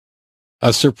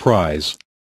A surprise.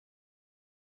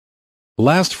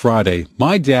 Last Friday,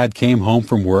 my dad came home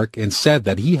from work and said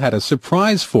that he had a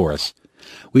surprise for us.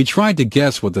 We tried to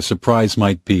guess what the surprise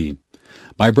might be.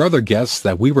 My brother guessed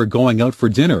that we were going out for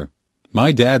dinner.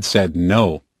 My dad said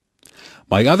no.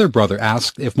 My other brother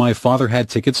asked if my father had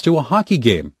tickets to a hockey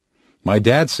game. My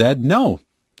dad said no.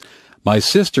 My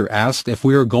sister asked if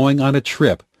we were going on a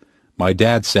trip. My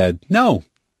dad said no.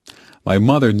 My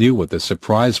mother knew what the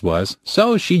surprise was,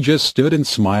 so she just stood and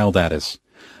smiled at us.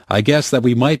 I guessed that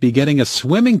we might be getting a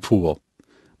swimming pool.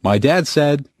 My dad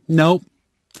said, nope.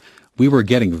 We were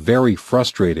getting very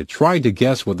frustrated, trying to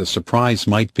guess what the surprise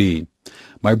might be.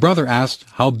 My brother asked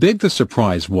how big the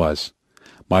surprise was.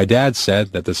 My dad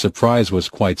said that the surprise was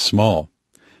quite small.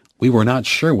 We were not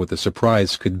sure what the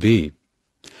surprise could be.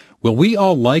 Will we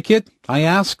all like it? I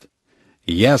asked.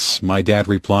 Yes, my dad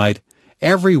replied.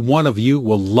 Every one of you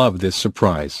will love this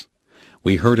surprise.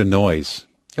 We heard a noise.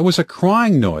 It was a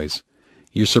crying noise.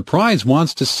 Your surprise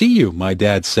wants to see you, my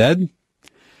dad said.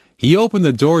 He opened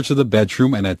the door to the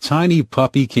bedroom and a tiny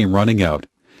puppy came running out.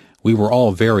 We were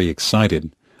all very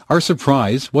excited. Our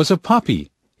surprise was a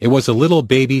puppy. It was a little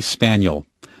baby spaniel.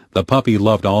 The puppy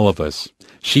loved all of us.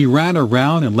 She ran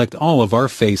around and licked all of our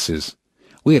faces.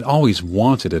 We had always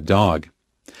wanted a dog.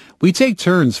 We take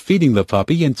turns feeding the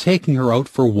puppy and taking her out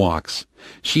for walks.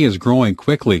 She is growing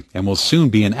quickly and will soon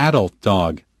be an adult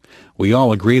dog. We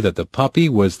all agree that the puppy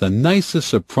was the nicest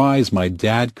surprise my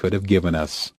dad could have given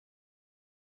us.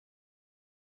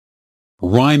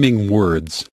 Rhyming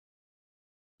words.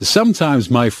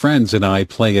 Sometimes my friends and I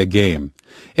play a game.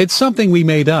 It's something we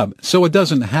made up, so it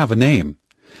doesn't have a name.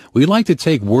 We like to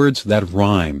take words that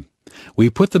rhyme.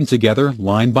 We put them together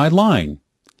line by line.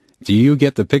 Do you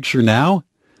get the picture now?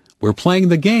 We're playing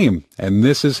the game, and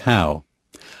this is how.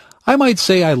 I might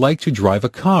say I like to drive a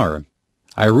car.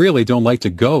 I really don't like to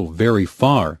go very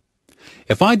far.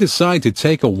 If I decide to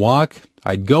take a walk,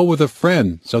 I'd go with a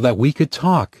friend so that we could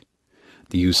talk.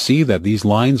 Do you see that these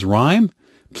lines rhyme?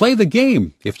 Play the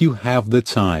game if you have the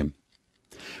time.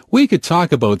 We could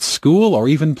talk about school or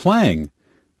even playing.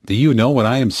 Do you know what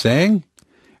I am saying?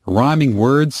 Rhyming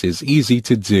words is easy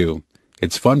to do.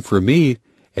 It's fun for me.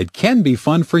 It can be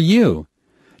fun for you.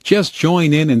 Just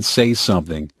join in and say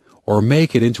something, or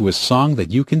make it into a song that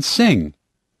you can sing.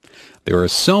 There are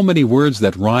so many words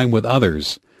that rhyme with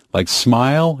others, like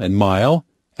smile and mile,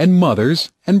 and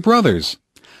mothers and brothers.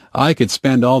 I could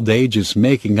spend all day just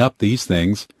making up these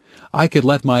things. I could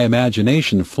let my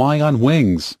imagination fly on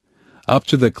wings. Up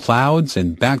to the clouds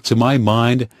and back to my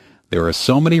mind, there are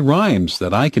so many rhymes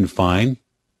that I can find.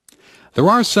 There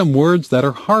are some words that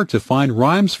are hard to find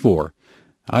rhymes for.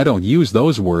 I don't use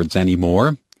those words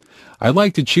anymore. I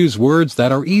like to choose words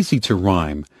that are easy to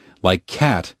rhyme, like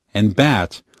cat and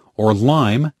bat, or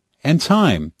lime and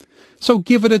time. So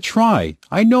give it a try.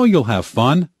 I know you'll have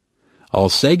fun. I'll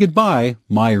say goodbye.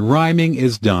 My rhyming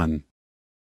is done.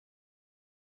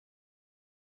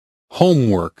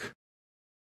 Homework.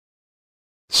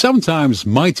 Sometimes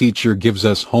my teacher gives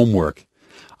us homework.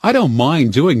 I don't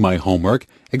mind doing my homework,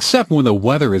 except when the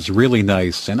weather is really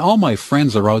nice and all my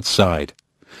friends are outside.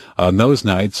 On those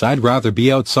nights, I'd rather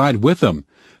be outside with them,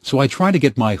 so I try to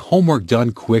get my homework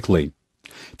done quickly.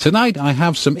 Tonight, I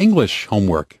have some English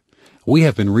homework. We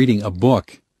have been reading a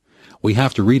book. We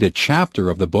have to read a chapter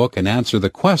of the book and answer the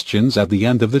questions at the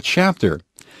end of the chapter.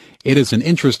 It is an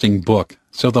interesting book,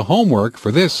 so the homework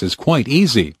for this is quite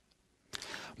easy.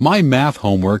 My math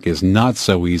homework is not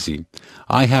so easy.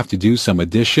 I have to do some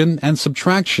addition and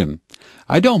subtraction.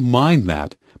 I don't mind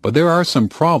that, but there are some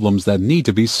problems that need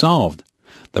to be solved.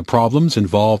 The problems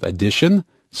involve addition,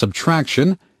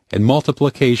 subtraction, and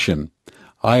multiplication.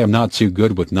 I am not too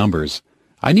good with numbers.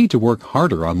 I need to work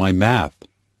harder on my math.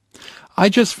 I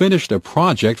just finished a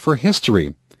project for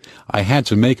history. I had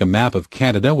to make a map of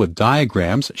Canada with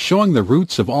diagrams showing the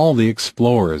routes of all the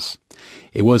explorers.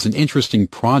 It was an interesting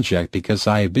project because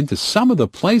I have been to some of the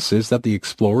places that the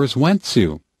explorers went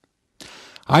to.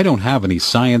 I don't have any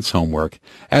science homework.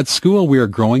 At school we are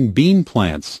growing bean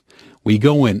plants. We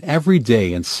go in every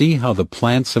day and see how the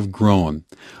plants have grown.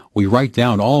 We write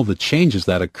down all the changes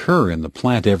that occur in the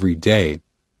plant every day.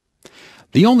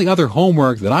 The only other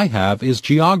homework that I have is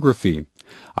geography.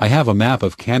 I have a map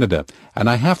of Canada, and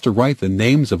I have to write the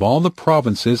names of all the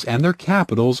provinces and their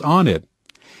capitals on it.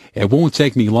 It won't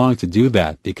take me long to do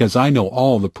that because I know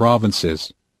all the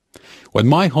provinces. When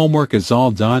my homework is all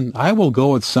done, I will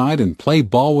go outside and play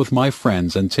ball with my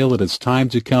friends until it is time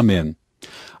to come in.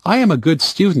 I am a good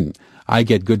student. I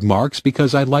get good marks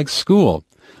because I like school.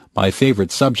 My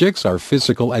favorite subjects are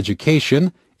physical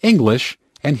education, English,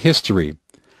 and history.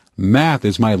 Math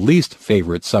is my least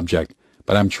favorite subject,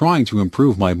 but I'm trying to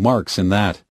improve my marks in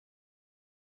that.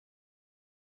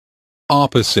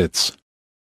 Opposites.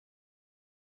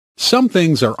 Some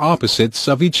things are opposites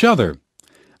of each other.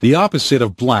 The opposite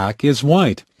of black is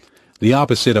white. The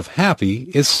opposite of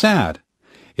happy is sad.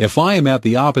 If I am at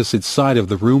the opposite side of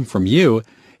the room from you,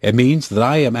 it means that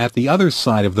I am at the other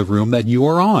side of the room that you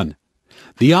are on.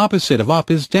 The opposite of up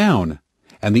is down,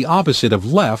 and the opposite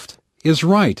of left is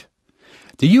right.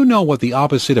 Do you know what the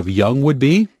opposite of young would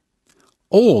be?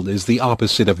 Old is the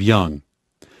opposite of young.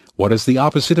 What is the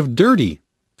opposite of dirty?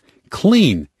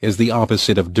 Clean is the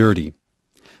opposite of dirty.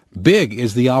 Big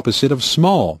is the opposite of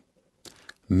small.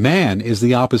 Man is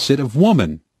the opposite of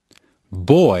woman.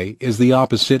 Boy is the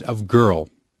opposite of girl.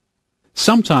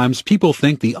 Sometimes people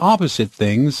think the opposite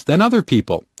things than other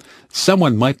people.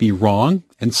 Someone might be wrong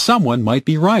and someone might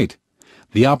be right.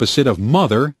 The opposite of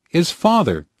mother is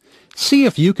father. See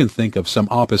if you can think of some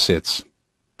opposites.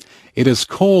 It is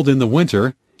cold in the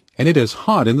winter and it is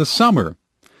hot in the summer.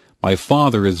 My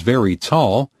father is very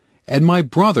tall and my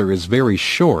brother is very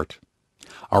short.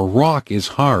 A rock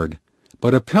is hard,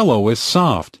 but a pillow is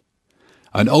soft.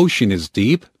 An ocean is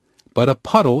deep, but a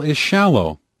puddle is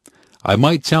shallow. I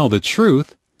might tell the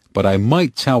truth, but I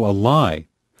might tell a lie.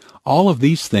 All of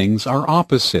these things are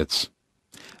opposites.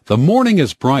 The morning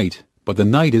is bright, but the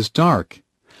night is dark.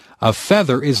 A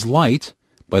feather is light,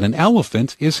 but an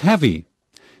elephant is heavy.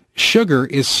 Sugar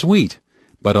is sweet,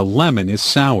 but a lemon is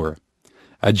sour.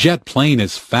 A jet plane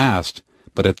is fast,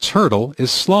 but a turtle is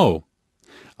slow.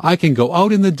 I can go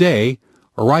out in the day,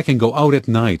 or I can go out at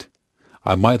night.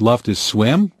 I might love to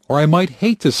swim, or I might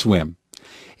hate to swim.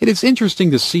 It is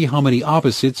interesting to see how many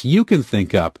opposites you can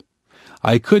think up.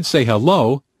 I could say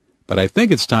hello, but I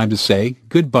think it's time to say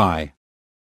goodbye.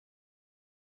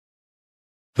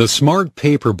 The Smart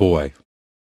Paper Boy.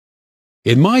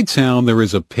 In my town there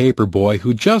is a paper boy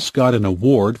who just got an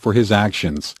award for his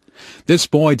actions. This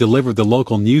boy delivered the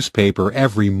local newspaper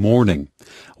every morning.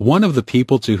 One of the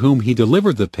people to whom he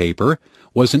delivered the paper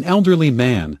was an elderly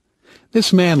man.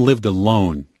 This man lived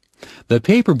alone. The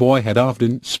paper boy had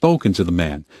often spoken to the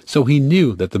man, so he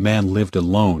knew that the man lived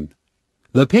alone.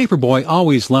 The paper boy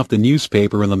always left the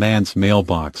newspaper in the man's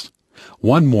mailbox.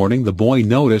 One morning the boy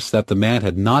noticed that the man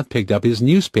had not picked up his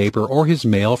newspaper or his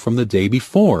mail from the day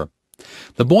before.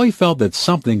 The boy felt that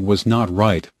something was not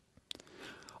right.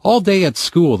 All day at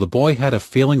school the boy had a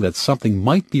feeling that something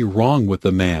might be wrong with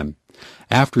the man.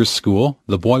 After school,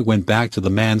 the boy went back to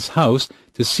the man's house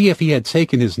to see if he had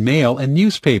taken his mail and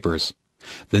newspapers.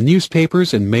 The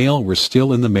newspapers and mail were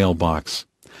still in the mailbox.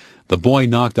 The boy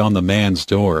knocked on the man's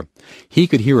door. He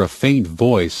could hear a faint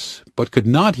voice, but could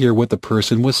not hear what the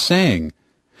person was saying.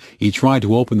 He tried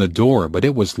to open the door, but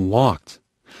it was locked.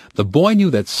 The boy knew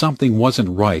that something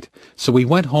wasn't right, so he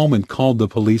went home and called the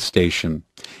police station.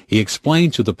 He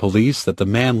explained to the police that the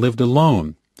man lived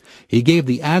alone. He gave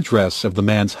the address of the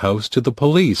man's house to the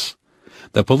police.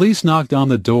 The police knocked on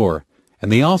the door,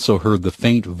 and they also heard the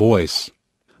faint voice.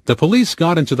 The police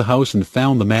got into the house and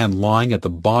found the man lying at the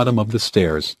bottom of the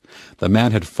stairs. The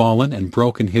man had fallen and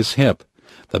broken his hip.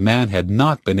 The man had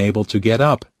not been able to get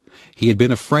up. He had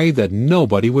been afraid that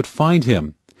nobody would find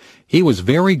him. He was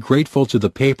very grateful to the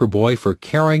paper boy for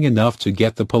caring enough to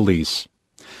get the police.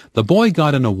 The boy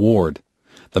got an award.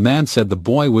 The man said the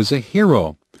boy was a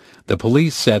hero. The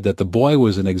police said that the boy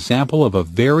was an example of a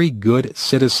very good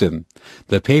citizen.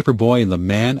 The paper boy and the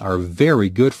man are very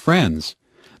good friends.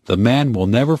 The man will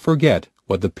never forget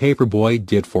what the paper boy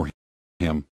did for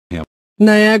him.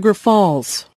 Niagara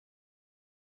Falls.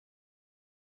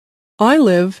 I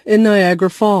live in Niagara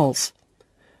Falls.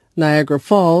 Niagara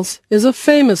Falls is a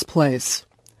famous place.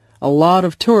 A lot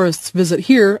of tourists visit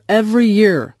here every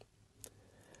year.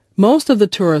 Most of the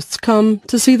tourists come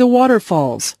to see the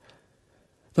waterfalls.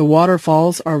 The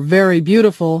waterfalls are very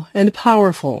beautiful and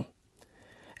powerful.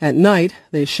 At night,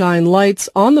 they shine lights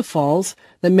on the falls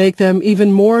that make them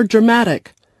even more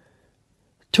dramatic.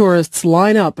 Tourists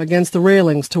line up against the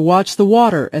railings to watch the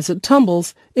water as it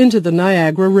tumbles into the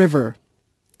Niagara River.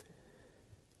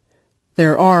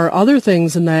 There are other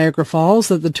things in Niagara Falls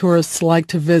that the tourists like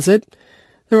to visit.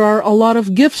 There are a lot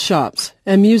of gift shops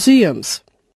and museums.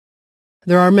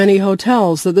 There are many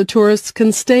hotels that the tourists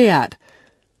can stay at.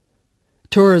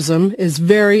 Tourism is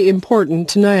very important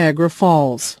to Niagara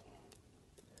Falls.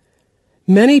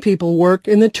 Many people work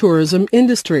in the tourism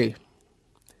industry.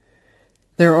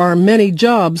 There are many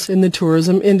jobs in the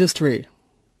tourism industry.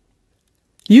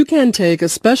 You can take a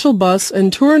special bus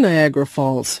and tour Niagara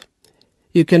Falls.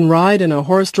 You can ride in a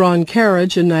horse-drawn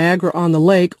carriage in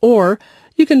Niagara-on-the-Lake, or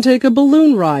you can take a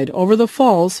balloon ride over the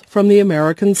falls from the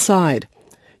American side.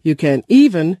 You can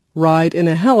even ride in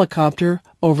a helicopter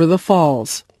over the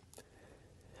falls.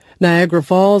 Niagara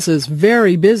Falls is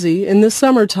very busy in the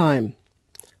summertime.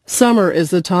 Summer is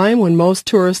the time when most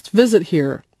tourists visit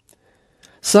here.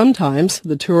 Sometimes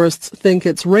the tourists think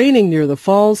it's raining near the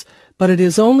falls, but it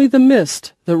is only the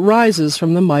mist that rises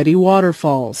from the mighty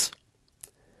waterfalls.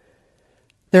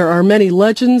 There are many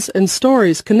legends and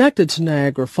stories connected to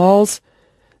Niagara Falls.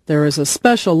 There is a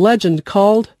special legend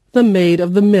called the Maid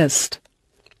of the Mist.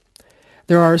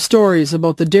 There are stories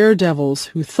about the daredevils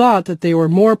who thought that they were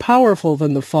more powerful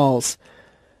than the falls.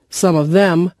 Some of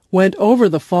them went over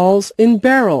the falls in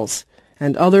barrels,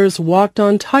 and others walked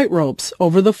on tightropes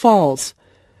over the falls.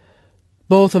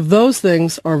 Both of those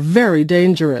things are very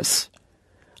dangerous.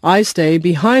 I stay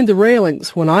behind the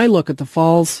railings when I look at the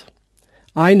falls.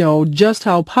 I know just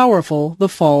how powerful the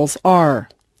falls are.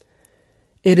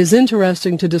 It is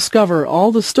interesting to discover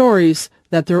all the stories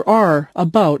that there are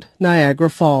about Niagara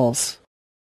Falls.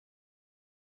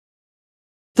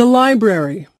 The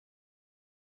library.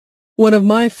 One of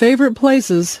my favorite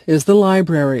places is the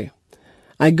library.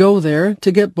 I go there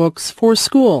to get books for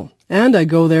school, and I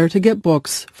go there to get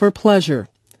books for pleasure.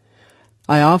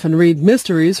 I often read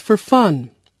mysteries for fun.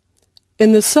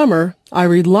 In the summer, I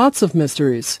read lots of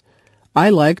mysteries. I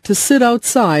like to sit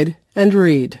outside and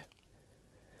read.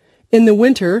 In the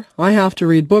winter, I have to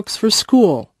read books for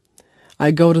school.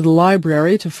 I go to the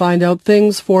library to find out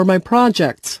things for my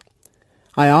projects.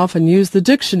 I often use the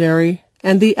dictionary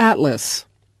and the atlas.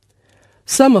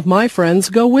 Some of my friends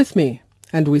go with me,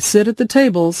 and we sit at the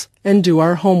tables and do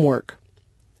our homework.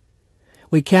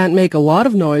 We can't make a lot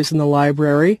of noise in the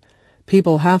library.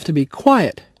 People have to be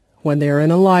quiet when they are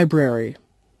in a library.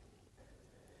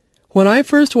 When I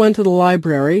first went to the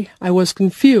library, I was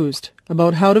confused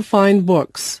about how to find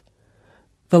books.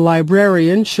 The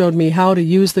librarian showed me how to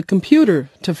use the computer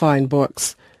to find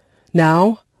books.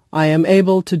 Now, I am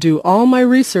able to do all my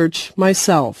research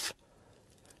myself.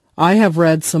 I have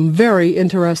read some very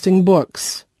interesting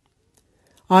books.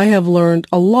 I have learned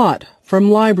a lot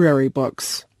from library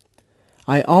books.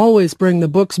 I always bring the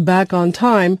books back on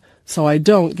time so I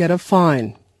don't get a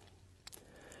fine.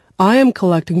 I am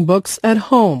collecting books at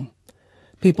home.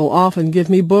 People often give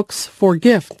me books for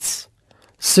gifts.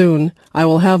 Soon I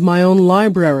will have my own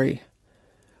library.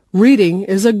 Reading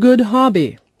is a good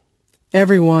hobby.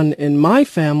 Everyone in my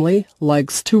family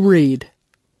likes to read.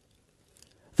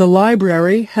 The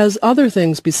library has other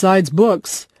things besides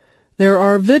books. There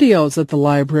are videos at the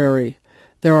library.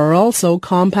 There are also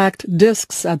compact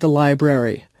discs at the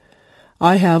library.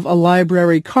 I have a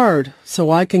library card so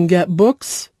I can get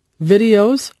books,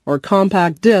 videos, or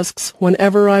compact discs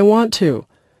whenever I want to.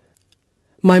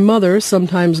 My mother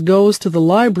sometimes goes to the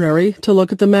library to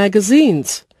look at the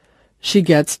magazines. She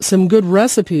gets some good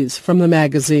recipes from the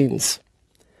magazines.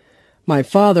 My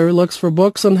father looks for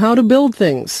books on how to build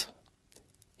things.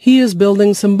 He is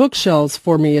building some bookshelves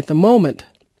for me at the moment.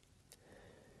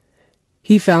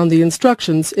 He found the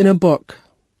instructions in a book.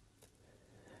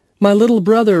 My little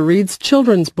brother reads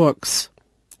children's books.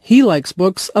 He likes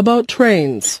books about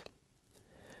trains.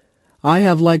 I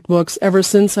have liked books ever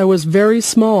since I was very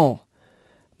small.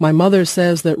 My mother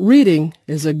says that reading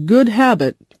is a good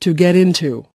habit to get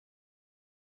into.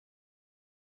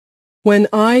 When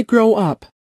I grow up.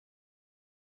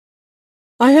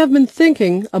 I have been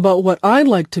thinking about what I'd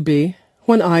like to be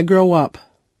when I grow up.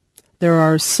 There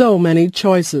are so many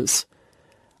choices.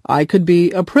 I could be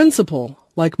a principal,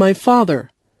 like my father.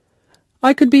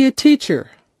 I could be a teacher.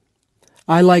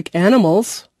 I like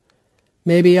animals.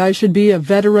 Maybe I should be a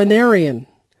veterinarian.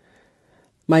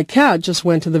 My cat just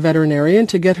went to the veterinarian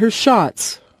to get her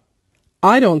shots.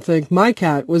 I don't think my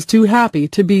cat was too happy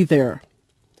to be there.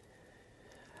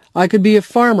 I could be a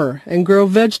farmer and grow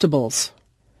vegetables.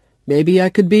 Maybe I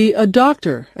could be a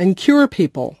doctor and cure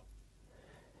people.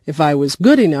 If I was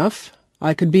good enough,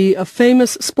 I could be a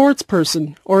famous sports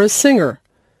person or a singer.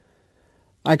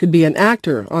 I could be an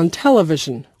actor on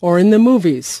television or in the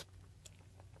movies.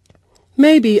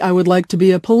 Maybe I would like to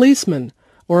be a policeman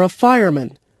or a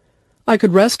fireman. I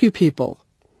could rescue people.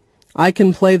 I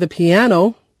can play the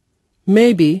piano.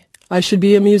 Maybe I should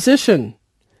be a musician.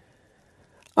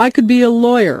 I could be a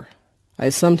lawyer. I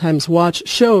sometimes watch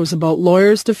shows about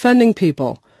lawyers defending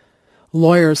people.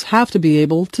 Lawyers have to be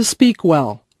able to speak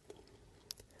well.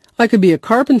 I could be a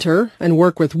carpenter and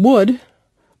work with wood,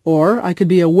 or I could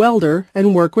be a welder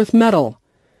and work with metal.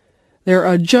 There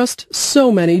are just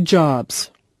so many jobs.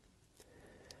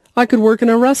 I could work in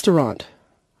a restaurant.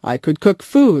 I could cook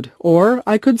food, or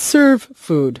I could serve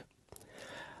food.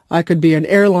 I could be an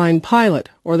airline pilot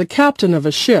or the captain of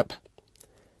a ship.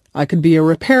 I could be a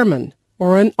repairman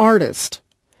or an artist.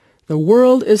 The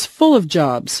world is full of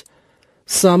jobs.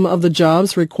 Some of the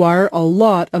jobs require a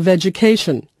lot of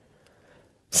education.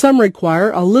 Some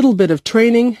require a little bit of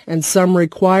training, and some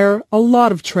require a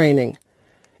lot of training.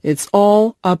 It's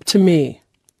all up to me.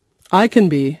 I can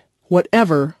be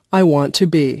whatever I want to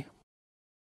be.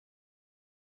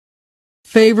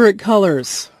 Favorite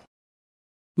colors.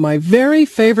 My very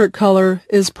favorite color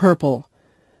is purple.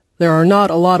 There are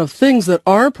not a lot of things that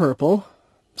are purple.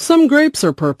 Some grapes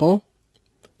are purple.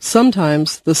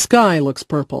 Sometimes the sky looks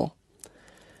purple.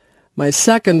 My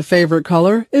second favorite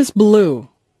color is blue.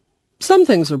 Some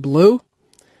things are blue.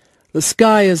 The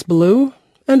sky is blue,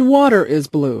 and water is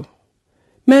blue.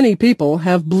 Many people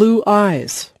have blue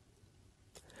eyes.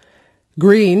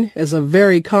 Green is a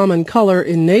very common color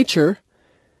in nature.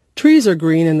 Trees are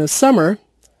green in the summer.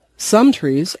 Some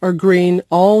trees are green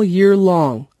all year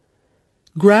long.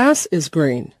 Grass is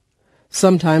green.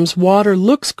 Sometimes water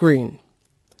looks green.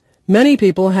 Many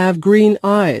people have green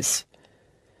eyes.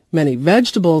 Many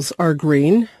vegetables are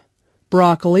green.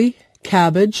 Broccoli,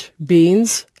 cabbage,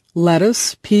 beans,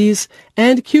 lettuce, peas,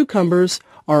 and cucumbers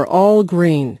are all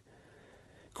green.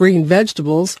 Green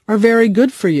vegetables are very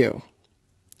good for you.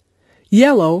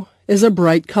 Yellow is a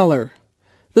bright color.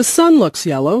 The sun looks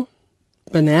yellow.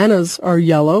 Bananas are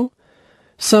yellow.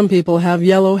 Some people have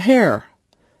yellow hair.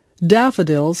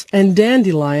 Daffodils and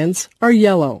dandelions are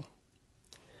yellow.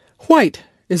 White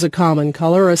is a common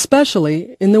color,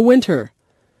 especially in the winter.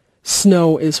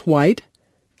 Snow is white.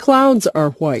 Clouds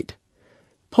are white.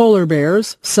 Polar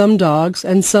bears, some dogs,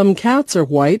 and some cats are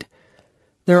white.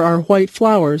 There are white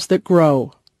flowers that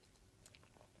grow.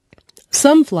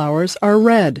 Some flowers are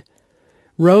red.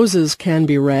 Roses can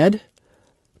be red.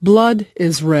 Blood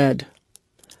is red.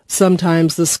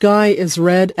 Sometimes the sky is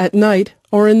red at night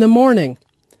or in the morning.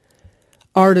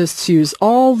 Artists use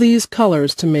all these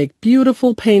colors to make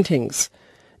beautiful paintings.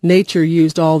 Nature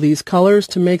used all these colors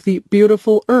to make the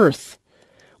beautiful earth.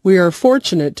 We are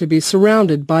fortunate to be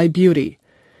surrounded by beauty.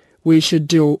 We should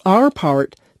do our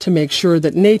part to make sure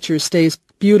that nature stays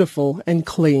beautiful and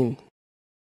clean.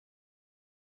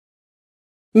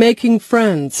 Making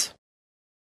friends.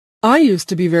 I used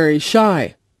to be very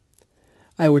shy.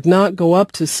 I would not go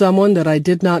up to someone that I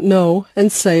did not know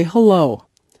and say hello.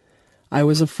 I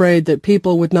was afraid that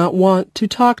people would not want to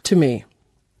talk to me.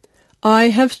 I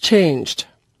have changed.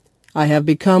 I have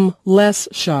become less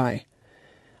shy.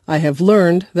 I have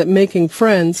learned that making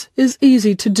friends is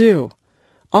easy to do.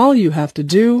 All you have to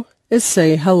do is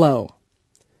say hello.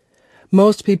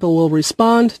 Most people will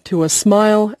respond to a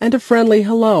smile and a friendly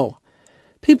hello.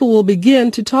 People will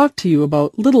begin to talk to you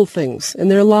about little things in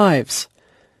their lives.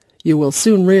 You will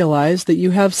soon realize that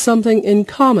you have something in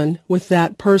common with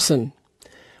that person.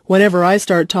 Whenever I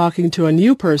start talking to a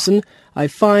new person, I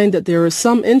find that there is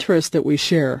some interest that we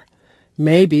share.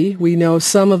 Maybe we know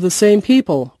some of the same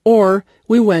people, or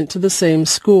we went to the same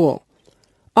school.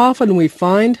 Often we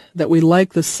find that we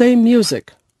like the same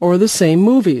music or the same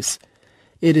movies.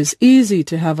 It is easy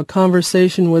to have a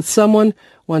conversation with someone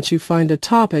once you find a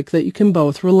topic that you can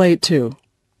both relate to.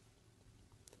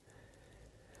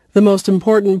 The most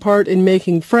important part in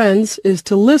making friends is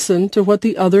to listen to what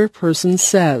the other person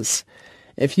says.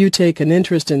 If you take an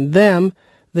interest in them,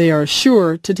 they are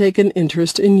sure to take an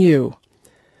interest in you.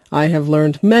 I have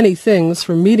learned many things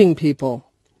from meeting people.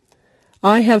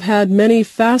 I have had many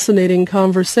fascinating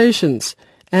conversations,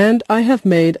 and I have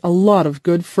made a lot of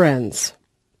good friends.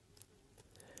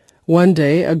 One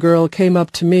day a girl came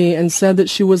up to me and said that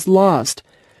she was lost.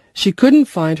 She couldn't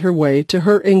find her way to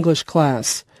her English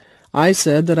class. I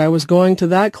said that I was going to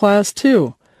that class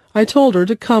too. I told her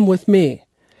to come with me.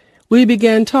 We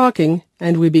began talking,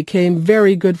 and we became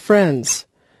very good friends.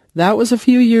 That was a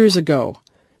few years ago.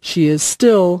 She is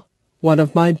still one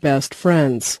of my best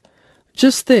friends.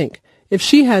 Just think, if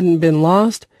she hadn't been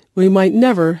lost, we might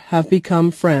never have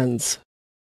become friends.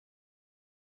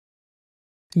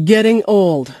 Getting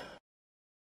old.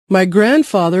 My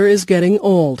grandfather is getting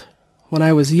old. When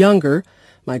I was younger,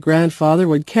 my grandfather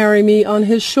would carry me on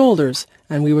his shoulders,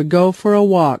 and we would go for a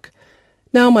walk.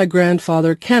 Now my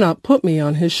grandfather cannot put me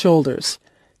on his shoulders.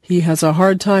 He has a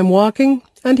hard time walking,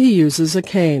 and he uses a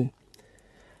cane.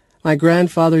 My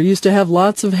grandfather used to have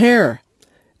lots of hair.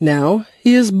 Now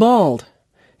he is bald.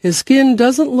 His skin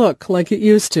doesn't look like it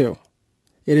used to.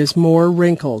 It is more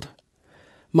wrinkled.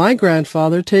 My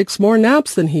grandfather takes more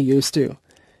naps than he used to.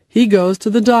 He goes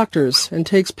to the doctor's and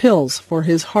takes pills for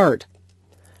his heart.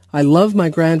 I love my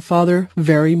grandfather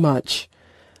very much.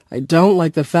 I don't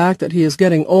like the fact that he is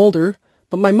getting older,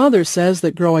 but my mother says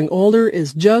that growing older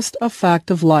is just a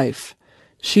fact of life.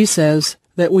 She says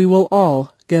that we will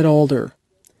all get older.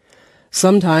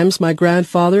 Sometimes my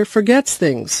grandfather forgets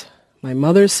things. My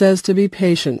mother says to be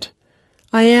patient.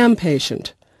 I am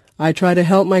patient. I try to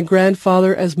help my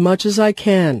grandfather as much as I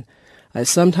can. I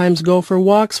sometimes go for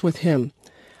walks with him.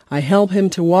 I help him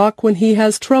to walk when he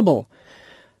has trouble.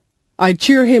 I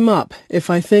cheer him up if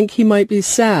I think he might be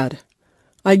sad.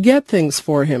 I get things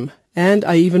for him, and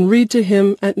I even read to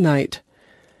him at night.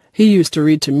 He used to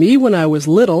read to me when I was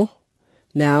little.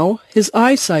 Now his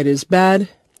eyesight is bad,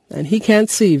 and he can't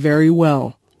see very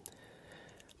well.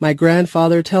 My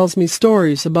grandfather tells me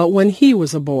stories about when he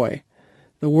was a boy.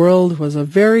 The world was a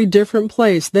very different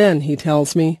place then, he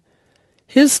tells me.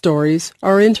 His stories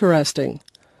are interesting.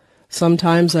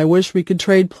 Sometimes I wish we could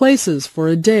trade places for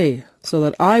a day so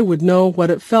that I would know what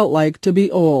it felt like to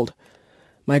be old.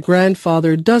 My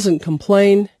grandfather doesn't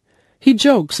complain. He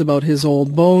jokes about his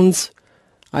old bones.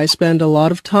 I spend a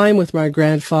lot of time with my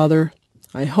grandfather.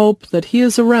 I hope that he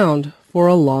is around for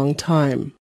a long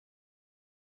time.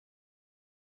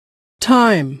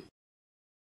 Time.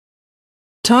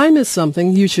 Time is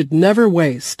something you should never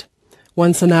waste.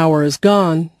 Once an hour is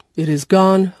gone, it is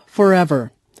gone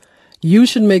forever. You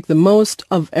should make the most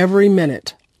of every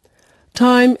minute.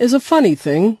 Time is a funny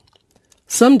thing.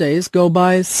 Some days go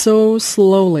by so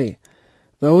slowly.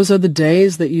 Those are the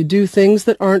days that you do things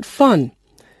that aren't fun.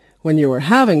 When you are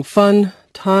having fun,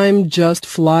 time just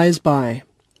flies by.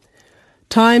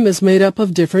 Time is made up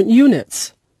of different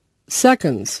units.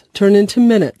 Seconds turn into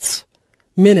minutes.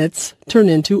 Minutes turn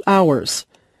into hours.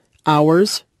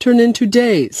 Hours turn into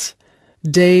days.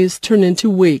 Days turn into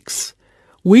weeks.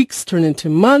 Weeks turn into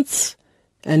months,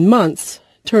 and months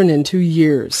turn into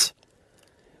years.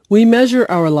 We measure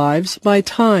our lives by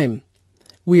time.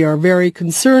 We are very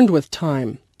concerned with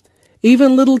time.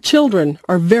 Even little children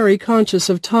are very conscious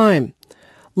of time.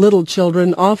 Little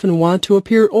children often want to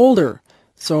appear older,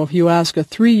 so if you ask a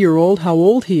 3-year-old how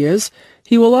old he is,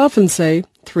 he will often say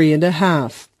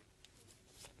 3.5.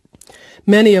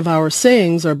 Many of our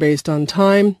sayings are based on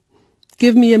time.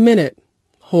 Give me a minute.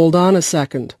 Hold on a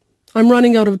second. I'm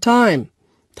running out of time.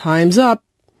 Time's up.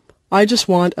 I just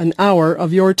want an hour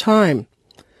of your time.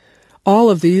 All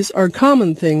of these are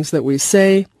common things that we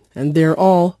say, and they're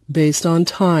all based on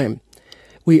time.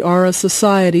 We are a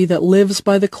society that lives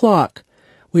by the clock.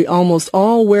 We almost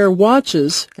all wear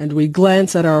watches, and we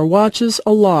glance at our watches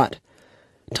a lot.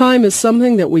 Time is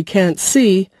something that we can't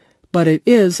see, but it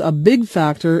is a big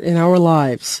factor in our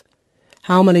lives.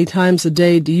 How many times a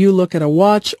day do you look at a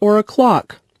watch or a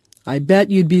clock? I bet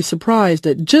you'd be surprised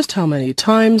at just how many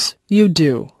times you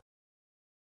do.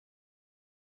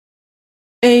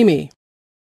 Amy.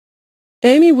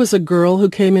 Amy was a girl who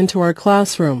came into our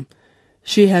classroom.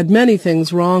 She had many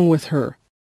things wrong with her.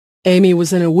 Amy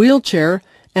was in a wheelchair,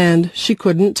 and she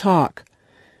couldn't talk.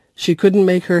 She couldn't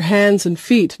make her hands and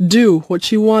feet do what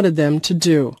she wanted them to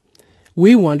do.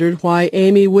 We wondered why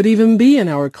Amy would even be in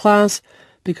our class,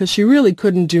 because she really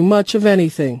couldn't do much of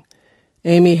anything.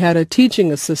 Amy had a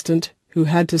teaching assistant who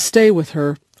had to stay with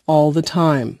her all the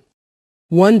time.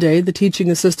 One day the teaching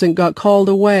assistant got called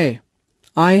away.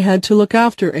 I had to look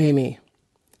after Amy.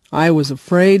 I was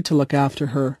afraid to look after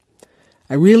her.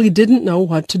 I really didn't know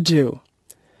what to do.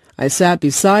 I sat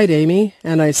beside Amy,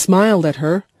 and I smiled at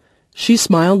her. She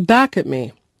smiled back at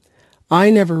me. I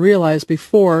never realized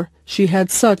before she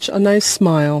had such a nice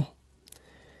smile.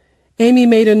 Amy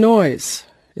made a noise.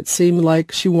 It seemed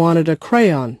like she wanted a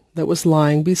crayon that was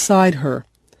lying beside her.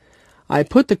 I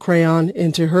put the crayon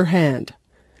into her hand.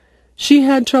 She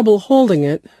had trouble holding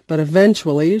it, but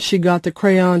eventually she got the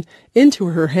crayon into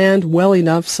her hand well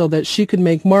enough so that she could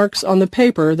make marks on the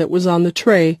paper that was on the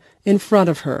tray in front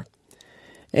of her.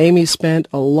 Amy spent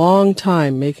a long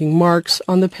time making marks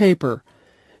on the paper.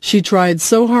 She tried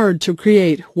so hard to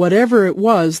create whatever it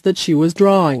was that she was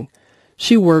drawing.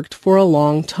 She worked for a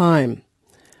long time.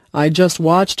 I just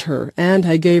watched her, and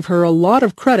I gave her a lot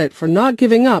of credit for not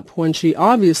giving up when she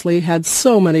obviously had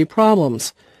so many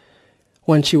problems.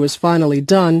 When she was finally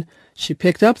done, she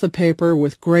picked up the paper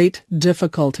with great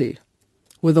difficulty.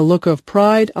 With a look of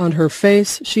pride on her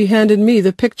face, she handed me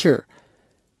the picture.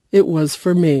 It was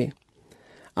for me.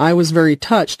 I was very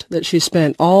touched that she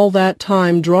spent all that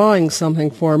time drawing something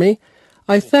for me.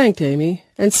 I thanked Amy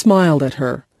and smiled at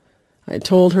her. I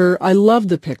told her I loved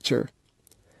the picture.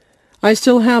 I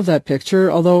still have that picture,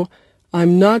 although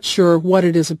I'm not sure what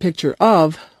it is a picture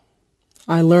of.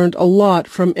 I learned a lot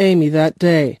from Amy that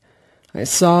day. I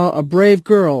saw a brave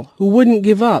girl who wouldn't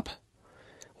give up.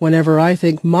 Whenever I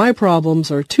think my problems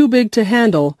are too big to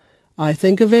handle, I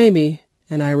think of Amy,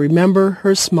 and I remember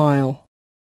her smile.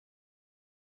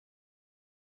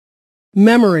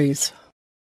 Memories.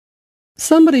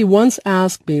 Somebody once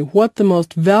asked me what the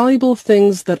most valuable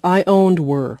things that I owned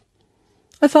were.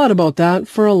 I thought about that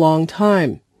for a long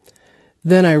time.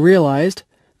 Then I realized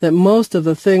that most of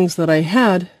the things that I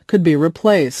had could be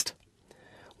replaced.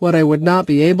 What I would not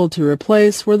be able to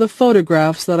replace were the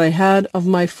photographs that I had of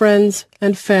my friends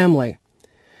and family.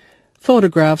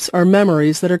 Photographs are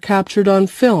memories that are captured on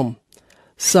film.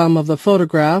 Some of the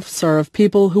photographs are of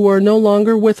people who are no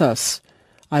longer with us.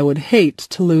 I would hate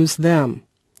to lose them.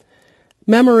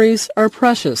 Memories are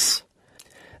precious.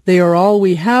 They are all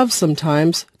we have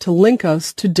sometimes to link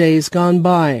us to days gone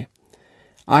by.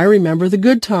 I remember the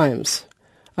good times.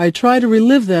 I try to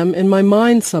relive them in my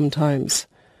mind sometimes.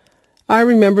 I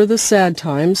remember the sad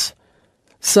times.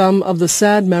 Some of the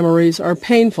sad memories are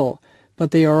painful,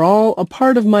 but they are all a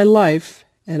part of my life,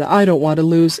 and I don't want to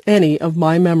lose any of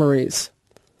my memories.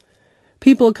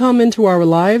 People come into our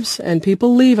lives, and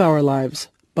people leave our lives,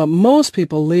 but most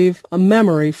people leave a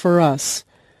memory for us.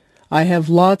 I have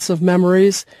lots of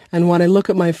memories, and when I look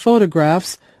at my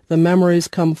photographs, the memories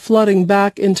come flooding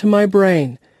back into my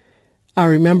brain. I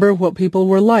remember what people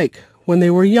were like when they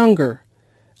were younger.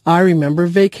 I remember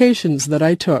vacations that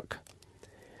I took.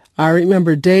 I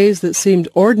remember days that seemed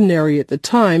ordinary at the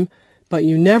time, but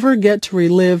you never get to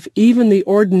relive even the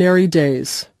ordinary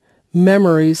days.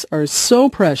 Memories are so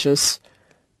precious.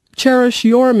 Cherish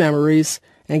your memories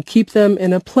and keep them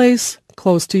in a place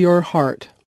close to your heart.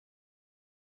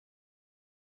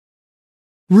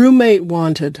 Roommate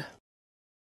wanted.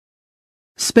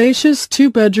 Spacious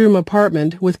two-bedroom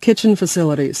apartment with kitchen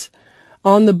facilities.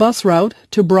 On the bus route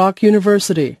to Brock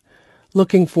University.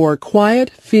 Looking for quiet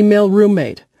female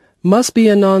roommate. Must be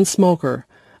a non-smoker.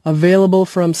 Available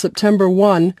from September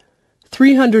 1.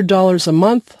 $300 a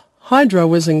month.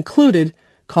 Hydro is included.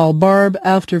 Call Barb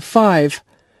after 5.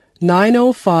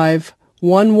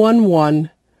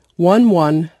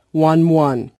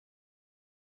 905-111-1111.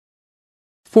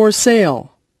 For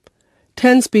sale.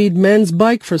 10-speed men's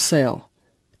bike for sale.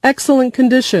 Excellent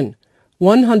condition.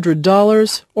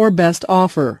 $100 or best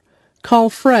offer.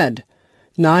 Call Fred.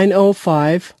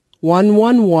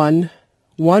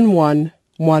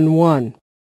 905-111-1111.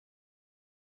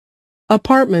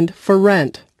 Apartment for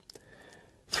rent.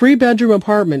 3-bedroom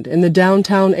apartment in the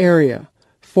downtown area.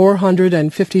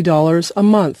 $450 a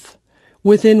month.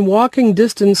 Within walking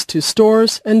distance to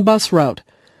stores and bus route.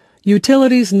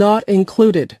 Utilities not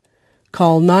included.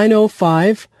 Call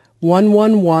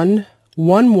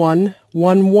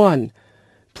 905-111-1111.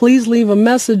 Please leave a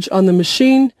message on the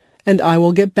machine and I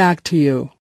will get back to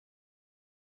you.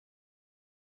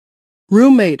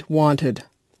 Roommate wanted.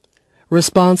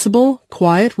 Responsible,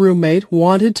 quiet roommate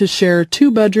wanted to share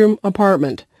 2-bedroom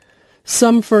apartment.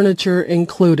 Some furniture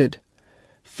included.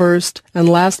 First and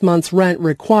last month's rent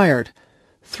required.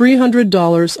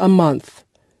 $300 a month.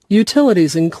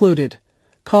 Utilities included.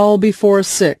 Call before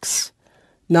 6.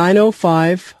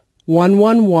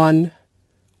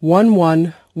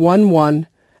 905-111-1111.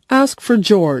 Ask for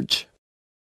George.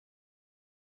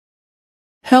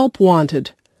 Help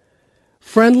wanted.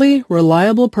 Friendly,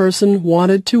 reliable person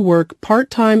wanted to work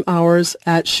part-time hours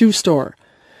at shoe store.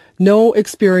 No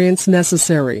experience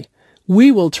necessary.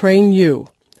 We will train you.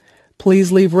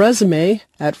 Please leave resume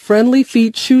at Friendly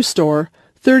Feet Shoe Store,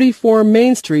 34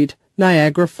 Main Street,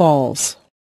 Niagara Falls.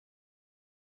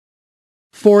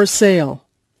 For sale.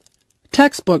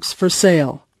 Textbooks for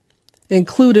sale.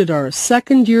 Included are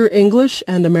second-year English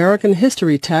and American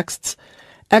history texts,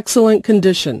 excellent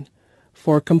condition.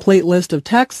 For complete list of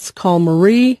texts, call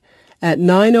Marie at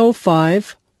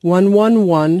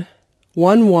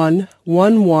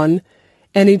 905-111-1111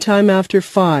 anytime after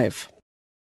 5.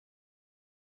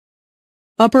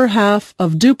 Upper half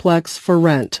of duplex for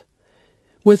rent.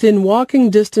 Within walking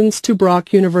distance to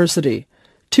Brock University.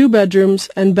 2 bedrooms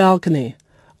and balcony.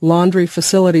 Laundry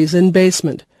facilities in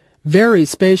basement. Very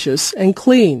spacious and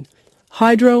clean.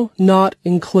 Hydro not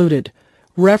included.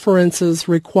 References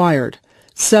required.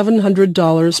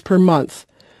 $700 per month.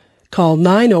 Call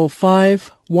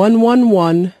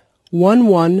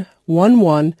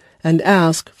 905-111-1111 and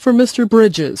ask for Mr.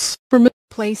 Bridges.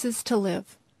 Places to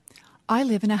live. I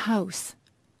live in a house.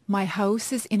 My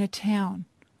house is in a town.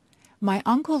 My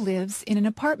uncle lives in an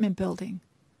apartment building.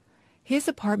 His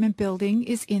apartment building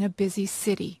is in a busy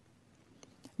city.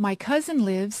 My cousin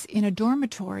lives in a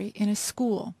dormitory in a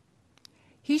school.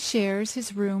 He shares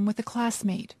his room with a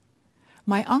classmate.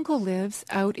 My uncle lives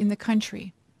out in the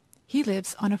country. He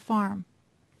lives on a farm.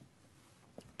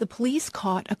 The police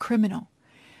caught a criminal.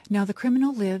 Now the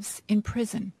criminal lives in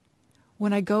prison.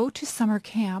 When I go to summer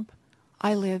camp,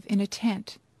 I live in a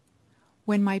tent.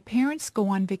 When my parents go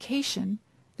on vacation,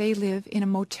 they live in a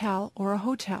motel or a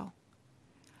hotel.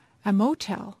 A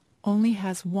motel only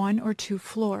has 1 or 2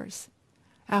 floors.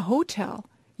 A hotel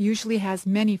usually has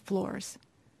many floors.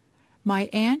 My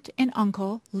aunt and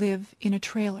uncle live in a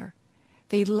trailer.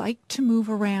 They like to move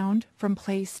around from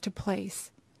place to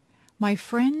place. My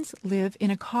friends live in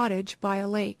a cottage by a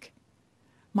lake.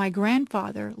 My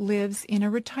grandfather lives in a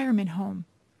retirement home.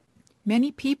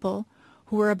 Many people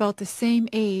who are about the same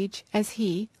age as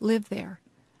he live there.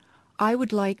 I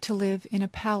would like to live in a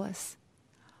palace.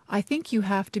 I think you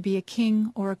have to be a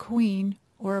king or a queen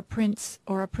or a prince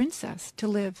or a princess to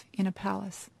live in a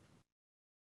palace.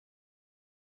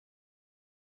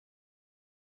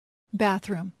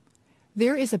 Bathroom.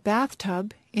 There is a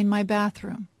bathtub in my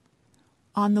bathroom.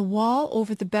 On the wall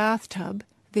over the bathtub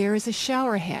there is a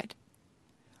shower head.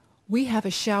 We have a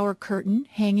shower curtain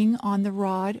hanging on the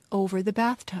rod over the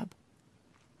bathtub.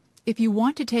 If you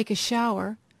want to take a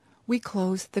shower, we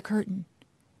close the curtain.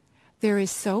 There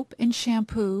is soap and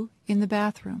shampoo in the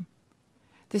bathroom.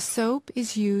 The soap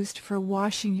is used for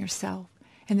washing yourself,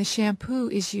 and the shampoo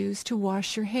is used to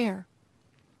wash your hair.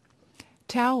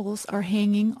 Towels are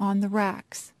hanging on the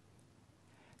racks.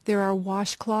 There are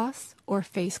washcloths or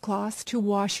face cloths to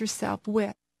wash yourself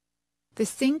with. The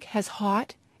sink has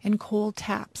hot and cold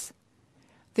taps.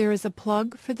 There is a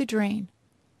plug for the drain.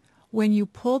 When you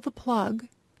pull the plug,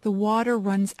 the water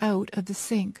runs out of the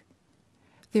sink.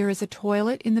 There is a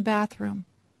toilet in the bathroom.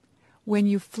 When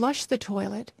you flush the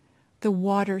toilet, the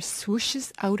water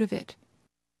swooshes out of it.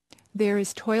 There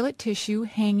is toilet tissue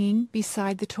hanging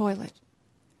beside the toilet.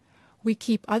 We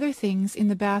keep other things in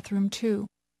the bathroom too.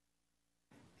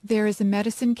 There is a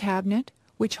medicine cabinet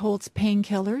which holds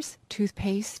painkillers,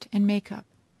 toothpaste, and makeup.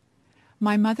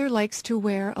 My mother likes to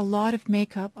wear a lot of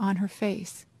makeup on her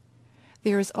face.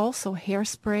 There is also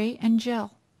hairspray and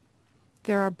gel.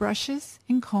 There are brushes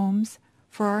and combs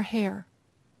for our hair.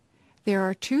 There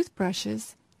are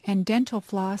toothbrushes and dental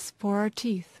floss for our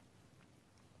teeth.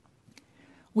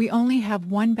 We only have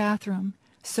one bathroom,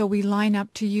 so we line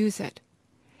up to use it.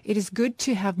 It is good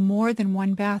to have more than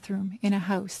one bathroom in a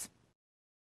house.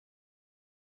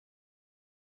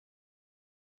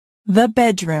 The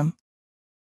bedroom.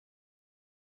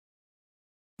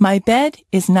 My bed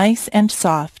is nice and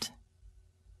soft.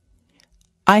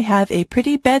 I have a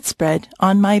pretty bedspread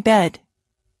on my bed.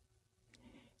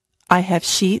 I have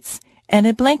sheets and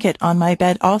a blanket on my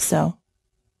bed also.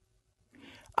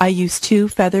 I use 2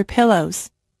 feather pillows.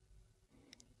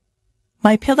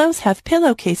 My pillows have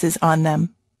pillowcases on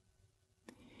them.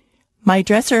 My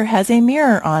dresser has a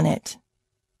mirror on it.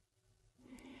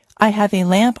 I have a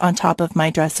lamp on top of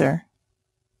my dresser.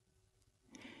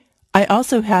 I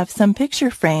also have some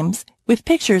picture frames with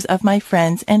pictures of my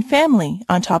friends and family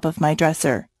on top of my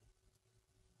dresser.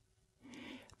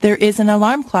 There is an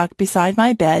alarm clock beside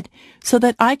my bed so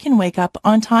that I can wake up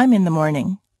on time in the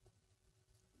morning.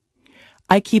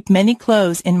 I keep many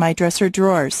clothes in my dresser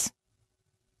drawers.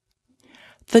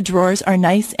 The drawers are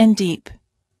nice and deep.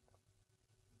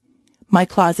 My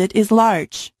closet is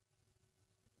large.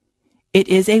 It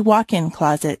is a walk-in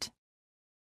closet.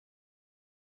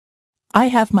 I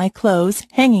have my clothes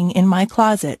hanging in my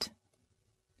closet.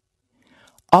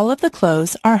 All of the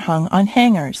clothes are hung on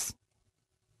hangers.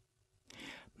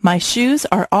 My shoes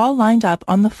are all lined up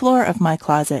on the floor of my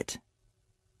closet.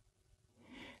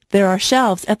 There are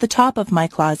shelves at the top of my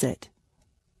closet.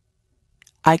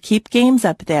 I keep games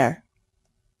up there.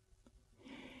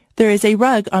 There is a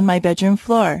rug on my bedroom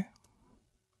floor.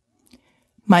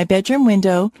 My bedroom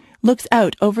window looks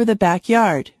out over the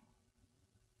backyard.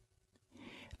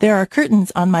 There are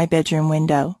curtains on my bedroom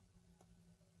window.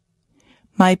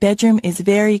 My bedroom is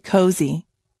very cozy.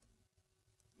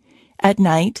 At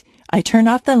night, I turn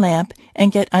off the lamp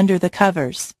and get under the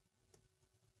covers.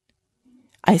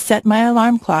 I set my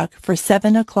alarm clock for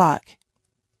 7 o'clock.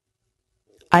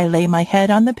 I lay my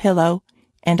head on the pillow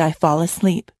and I fall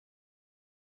asleep.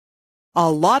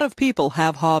 A lot of people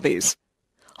have hobbies.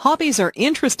 Hobbies are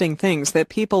interesting things that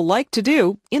people like to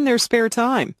do in their spare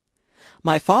time.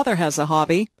 My father has a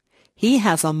hobby. He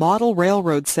has a model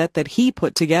railroad set that he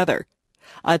put together.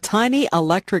 A tiny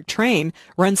electric train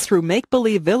runs through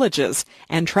make-believe villages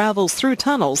and travels through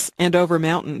tunnels and over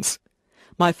mountains.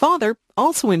 My father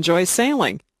also enjoys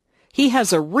sailing. He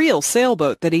has a real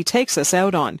sailboat that he takes us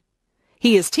out on.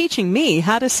 He is teaching me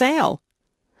how to sail.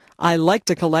 I like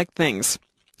to collect things.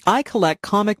 I collect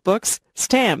comic books,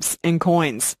 stamps, and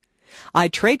coins. I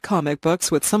trade comic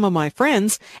books with some of my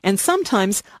friends, and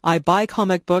sometimes I buy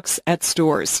comic books at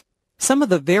stores. Some of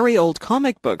the very old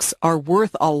comic books are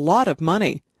worth a lot of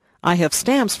money. I have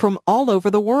stamps from all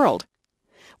over the world.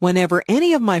 Whenever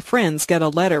any of my friends get a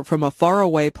letter from a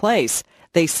faraway place,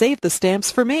 they save the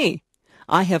stamps for me.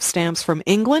 I have stamps from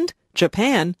England,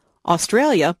 Japan,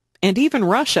 Australia, and even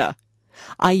Russia.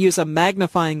 I use a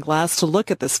magnifying glass to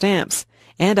look at the stamps,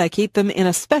 and I keep them in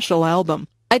a special album.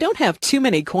 I don't have too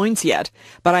many coins yet,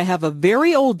 but I have a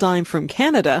very old dime from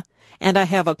Canada and I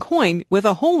have a coin with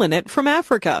a hole in it from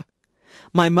Africa.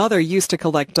 My mother used to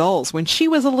collect dolls when she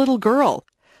was a little girl.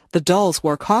 The dolls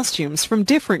wore costumes from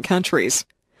different countries.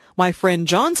 My friend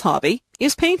John's hobby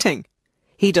is painting.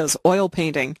 He does oil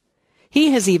painting.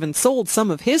 He has even sold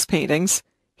some of his paintings.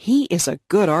 He is a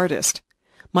good artist.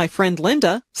 My friend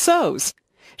Linda sews.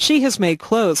 She has made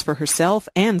clothes for herself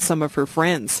and some of her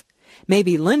friends.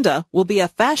 Maybe Linda will be a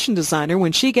fashion designer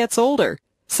when she gets older.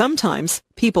 Sometimes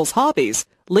people's hobbies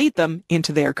lead them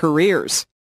into their careers.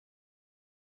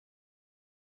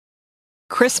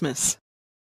 Christmas.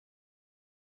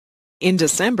 In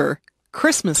December,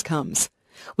 Christmas comes.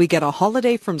 We get a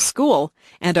holiday from school,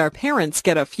 and our parents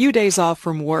get a few days off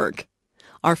from work.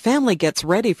 Our family gets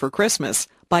ready for Christmas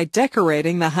by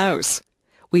decorating the house.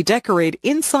 We decorate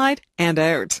inside and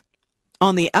out.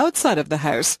 On the outside of the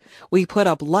house, we put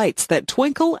up lights that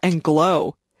twinkle and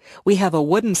glow. We have a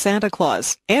wooden Santa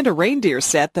Claus and a reindeer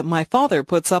set that my father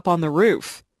puts up on the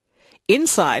roof.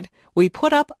 Inside, we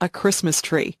put up a Christmas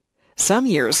tree. Some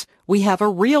years, we have a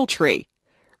real tree.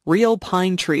 Real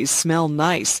pine trees smell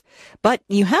nice, but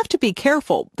you have to be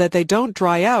careful that they don't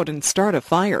dry out and start a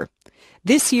fire.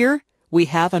 This year, we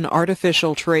have an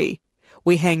artificial tree.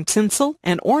 We hang tinsel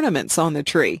and ornaments on the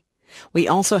tree. We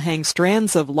also hang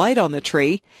strands of light on the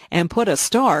tree and put a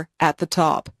star at the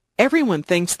top. Everyone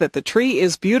thinks that the tree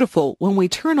is beautiful when we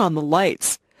turn on the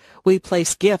lights. We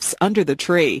place gifts under the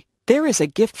tree. There is a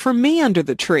gift for me under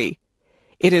the tree.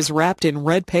 It is wrapped in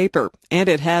red paper, and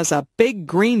it has a big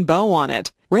green bow on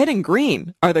it. Red and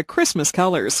green are the Christmas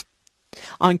colors.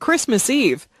 On Christmas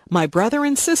Eve, my brother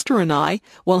and sister and I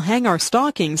will hang our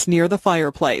stockings near the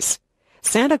fireplace.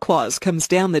 Santa Claus comes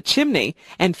down the chimney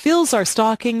and fills our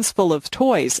stockings full of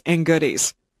toys and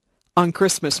goodies. On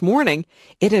Christmas morning,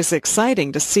 it is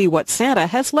exciting to see what Santa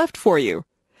has left for you.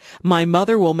 My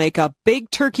mother will make a big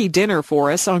turkey dinner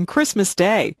for us on Christmas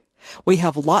Day. We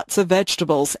have lots of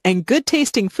vegetables and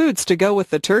good-tasting foods to go with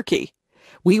the turkey.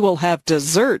 We will have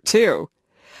dessert, too.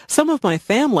 Some of my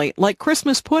family like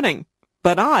Christmas pudding,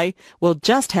 but I will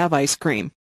just have ice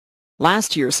cream.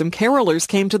 Last year, some carolers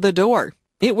came to the door.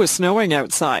 It was snowing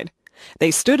outside.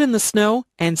 They stood in the snow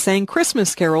and sang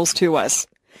Christmas carols to us.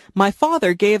 My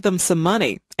father gave them some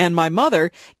money, and my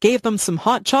mother gave them some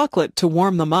hot chocolate to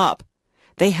warm them up.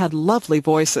 They had lovely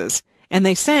voices, and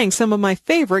they sang some of my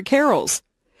favorite carols.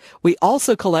 We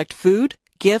also collect food,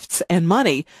 gifts, and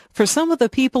money for some of the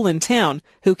people in town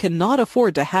who cannot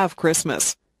afford to have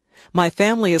Christmas. My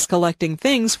family is collecting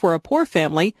things for a poor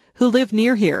family who live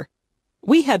near here.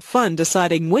 We had fun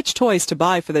deciding which toys to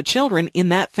buy for the children in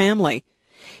that family.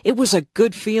 It was a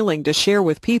good feeling to share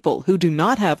with people who do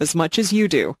not have as much as you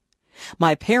do.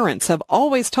 My parents have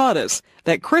always taught us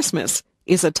that Christmas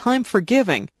is a time for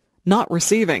giving, not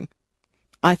receiving.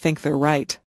 I think they're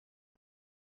right.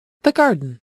 The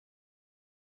garden.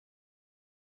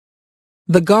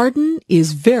 The garden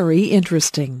is very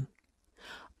interesting.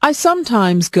 I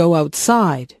sometimes go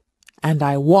outside, and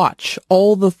I watch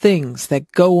all the things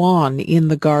that go on in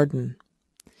the garden.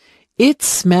 It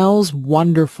smells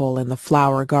wonderful in the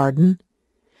flower garden.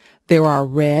 There are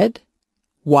red,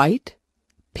 white,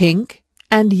 pink,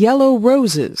 and yellow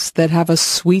roses that have a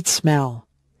sweet smell.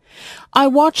 I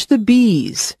watch the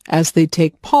bees as they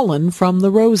take pollen from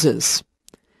the roses.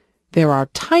 There are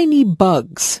tiny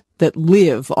bugs that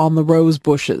live on the rose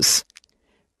bushes.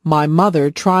 My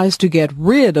mother tries to get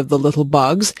rid of the little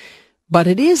bugs, but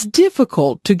it is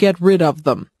difficult to get rid of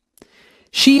them.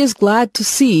 She is glad to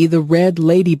see the red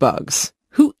ladybugs,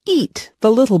 who eat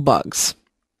the little bugs.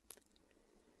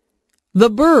 The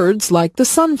birds like the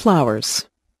sunflowers.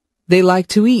 They like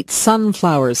to eat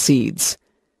sunflower seeds.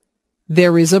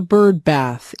 There is a bird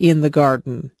bath in the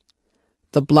garden.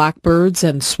 The blackbirds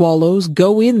and swallows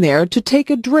go in there to take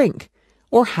a drink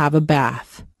or have a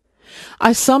bath.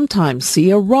 I sometimes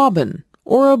see a robin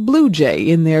or a blue jay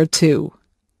in there too.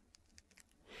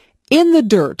 In the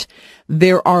dirt,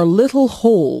 there are little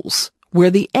holes where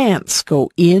the ants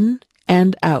go in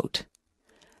and out.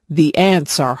 The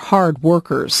ants are hard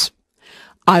workers.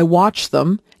 I watch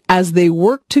them as they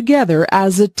work together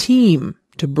as a team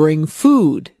to bring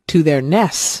food to their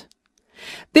nests.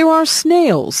 There are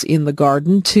snails in the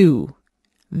garden too.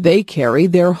 They carry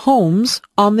their homes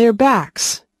on their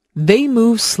backs. They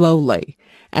move slowly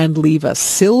and leave a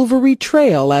silvery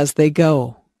trail as they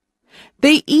go.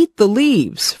 They eat the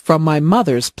leaves from my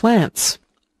mother's plants.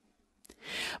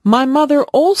 My mother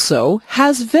also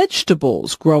has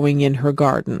vegetables growing in her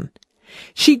garden.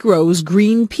 She grows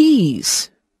green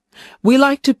peas. We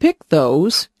like to pick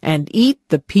those and eat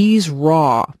the peas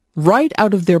raw, right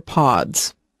out of their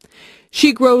pods.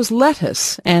 She grows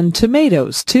lettuce and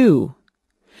tomatoes too.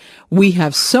 We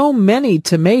have so many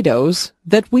tomatoes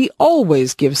that we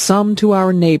always give some to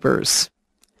our neighbors.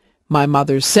 My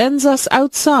mother sends us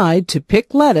outside to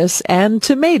pick lettuce and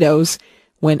tomatoes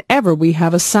whenever we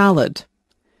have a salad.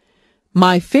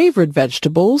 My favorite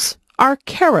vegetables are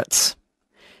carrots.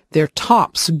 Their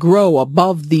tops grow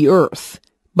above the earth,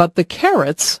 but the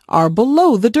carrots are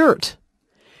below the dirt.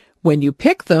 When you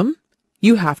pick them,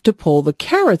 you have to pull the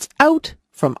carrots out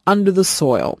from under the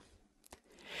soil.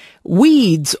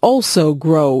 Weeds also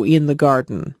grow in the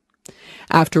garden.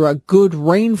 After a good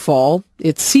rainfall,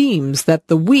 it seems that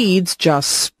the weeds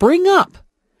just spring up.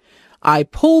 I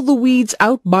pull the weeds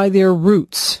out by their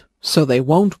roots so they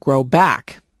won't grow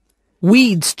back.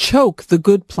 Weeds choke the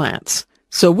good plants,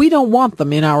 so we don't want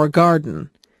them in our garden.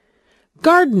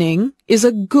 Gardening is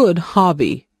a good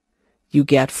hobby. You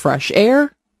get fresh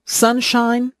air,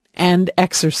 sunshine, and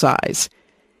exercise.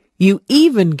 You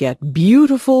even get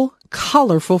beautiful,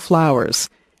 colorful flowers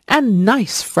and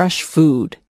nice fresh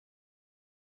food.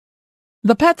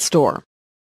 The pet store.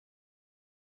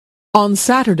 On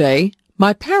Saturday,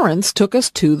 my parents took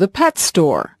us to the pet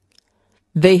store.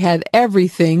 They had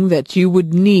everything that you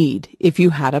would need if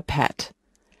you had a pet.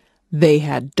 They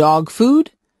had dog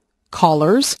food,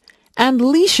 collars, and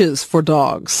leashes for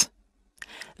dogs.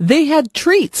 They had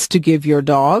treats to give your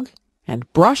dog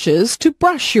and brushes to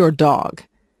brush your dog.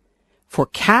 For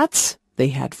cats, they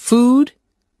had food,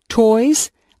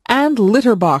 toys, and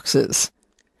litter boxes.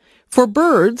 For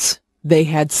birds, they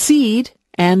had seed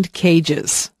and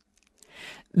cages.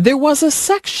 There was a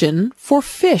section for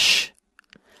fish.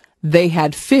 They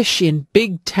had fish in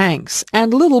big tanks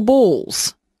and little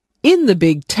bowls. In the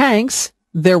big tanks,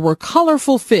 there were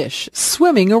colorful fish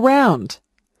swimming around.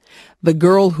 The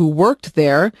girl who worked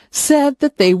there said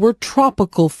that they were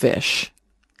tropical fish.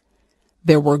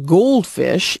 There were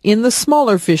goldfish in the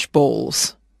smaller fish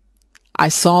bowls. I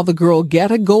saw the girl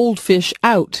get a goldfish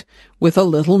out with a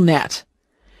little net.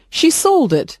 She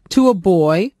sold it to a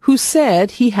boy who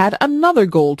said he had another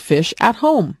goldfish at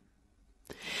home.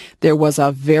 There was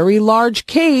a very large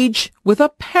cage with a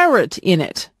parrot in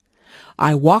it.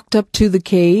 I walked up to the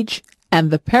cage,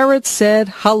 and the parrot said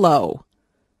hello.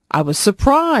 I was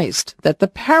surprised that the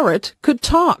parrot could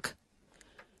talk.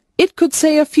 It could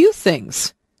say a few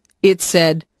things. It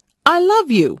said, "I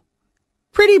love you,"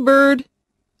 "Pretty bird,"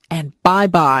 and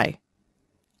 "Bye-bye."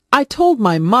 I told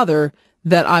my mother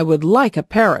that I would like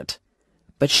a parrot,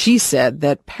 but she said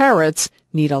that parrots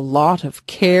need a lot of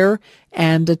care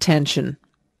and attention.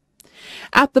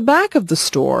 At the back of the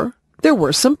store, there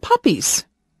were some puppies.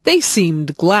 They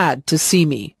seemed glad to see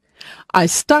me. I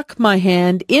stuck my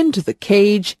hand into the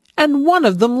cage, and one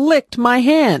of them licked my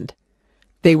hand.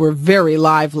 They were very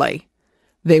lively.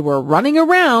 They were running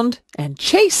around and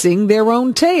chasing their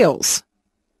own tails.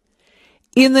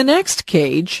 In the next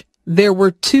cage, there were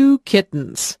 2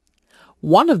 kittens.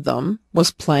 One of them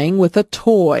was playing with a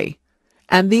toy,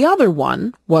 and the other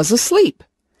one was asleep.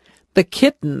 The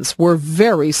kittens were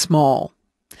very small.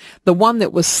 The one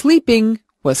that was sleeping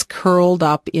was curled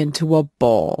up into a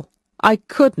ball. I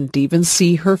couldn't even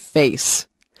see her face.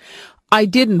 I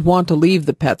didn't want to leave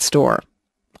the pet store.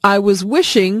 I was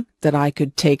wishing that I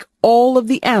could take all of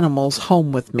the animals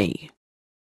home with me.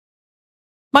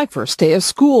 My first day of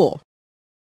school.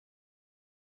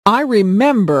 I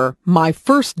remember my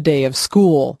first day of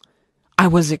school. I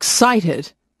was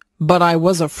excited, but I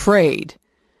was afraid.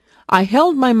 I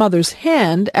held my mother's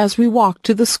hand as we walked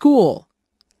to the school.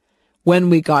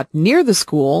 When we got near the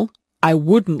school, I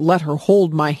wouldn't let her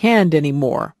hold my hand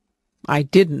anymore. I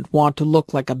didn't want to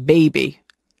look like a baby.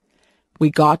 We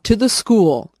got to the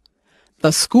school.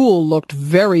 The school looked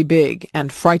very big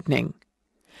and frightening.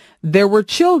 There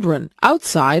were children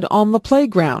outside on the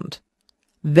playground.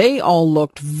 They all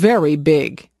looked very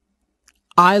big.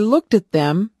 I looked at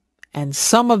them, and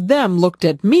some of them looked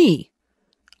at me.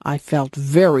 I felt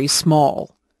very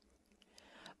small.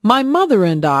 My mother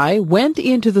and I went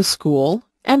into the school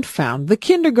and found the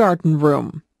kindergarten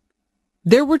room.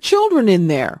 There were children in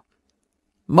there.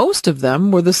 Most of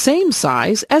them were the same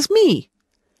size as me.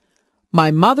 My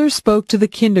mother spoke to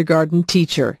the kindergarten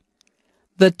teacher.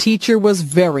 The teacher was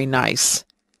very nice.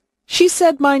 She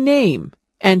said my name,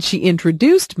 and she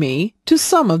introduced me to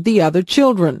some of the other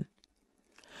children.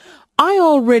 I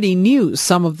already knew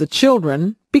some of the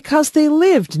children because they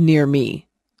lived near me.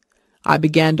 I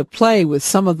began to play with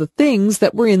some of the things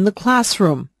that were in the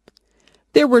classroom.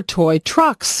 There were toy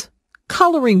trucks,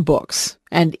 coloring books,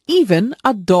 and even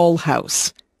a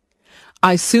dollhouse.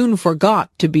 I soon forgot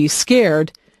to be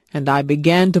scared, and I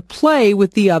began to play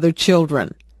with the other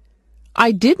children.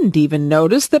 I didn't even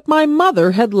notice that my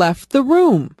mother had left the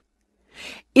room.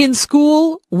 In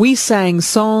school, we sang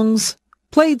songs,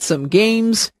 played some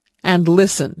games, and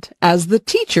listened as the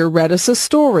teacher read us a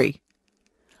story.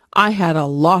 I had a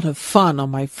lot of fun on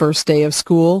my first day of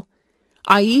school.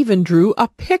 I even drew a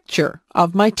picture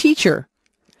of my teacher.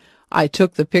 I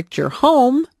took the picture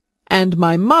home, and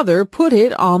my mother put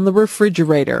it on the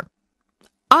refrigerator.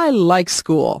 I like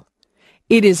school.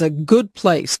 It is a good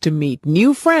place to meet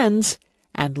new friends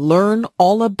and learn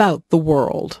all about the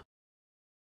world.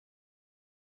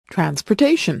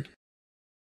 Transportation.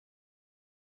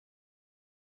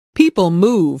 People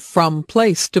move from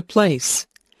place to place.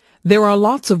 There are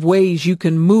lots of ways you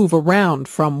can move around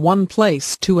from one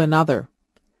place to another.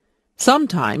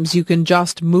 Sometimes you can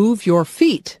just move your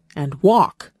feet and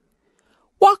walk.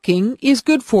 Walking is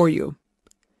good for you.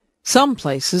 Some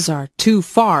places are too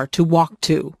far to walk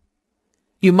to.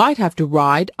 You might have to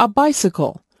ride a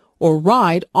bicycle or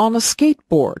ride on a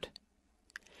skateboard.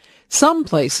 Some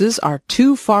places are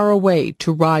too far away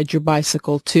to ride your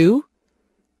bicycle to.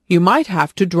 You might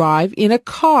have to drive in a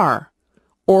car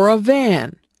or a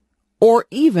van or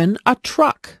even a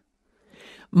truck.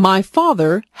 My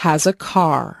father has a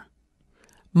car.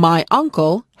 My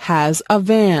uncle has a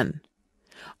van.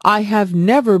 I have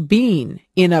never been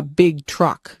in a big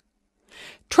truck.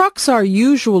 Trucks are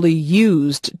usually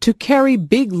used to carry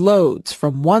big loads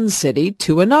from one city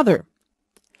to another.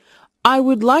 I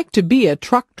would like to be a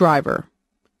truck driver.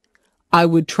 I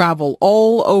would travel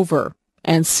all over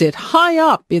and sit high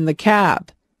up in the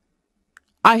cab.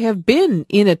 I have been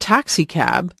in a taxi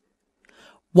cab.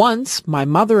 Once my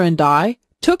mother and I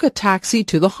took a taxi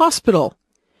to the hospital.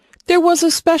 There was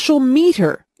a special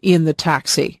meter in the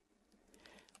taxi.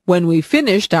 When we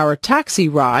finished our taxi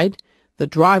ride, the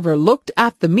driver looked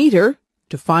at the meter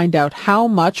to find out how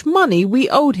much money we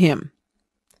owed him.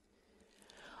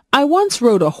 I once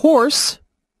rode a horse.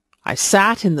 I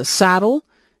sat in the saddle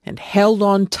and held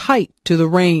on tight to the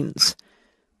reins.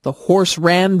 The horse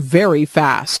ran very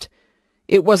fast.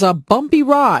 It was a bumpy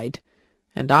ride,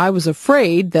 and I was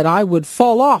afraid that I would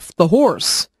fall off the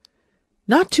horse.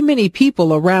 Not too many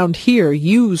people around here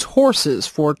use horses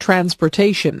for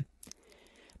transportation.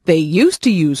 They used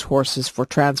to use horses for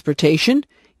transportation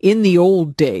in the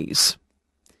old days.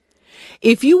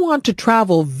 If you want to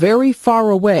travel very far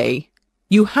away,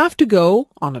 you have to go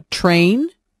on a train,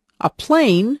 a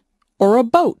plane, or a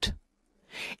boat.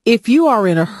 If you are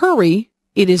in a hurry,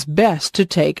 it is best to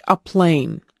take a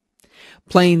plane.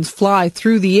 Planes fly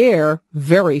through the air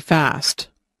very fast.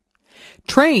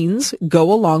 Trains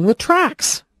go along the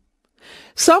tracks.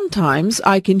 Sometimes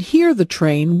I can hear the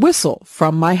train whistle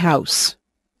from my house.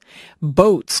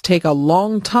 Boats take a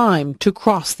long time to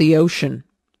cross the ocean.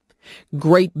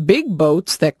 Great big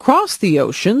boats that cross the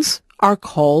oceans are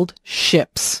called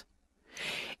ships.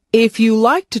 If you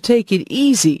like to take it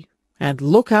easy and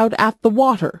look out at the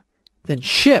water, then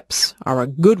ships are a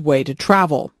good way to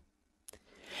travel.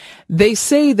 They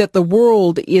say that the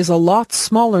world is a lot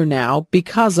smaller now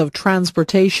because of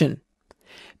transportation.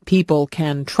 People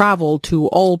can travel to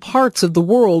all parts of the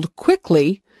world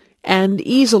quickly and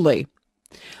easily.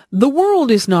 The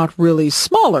world is not really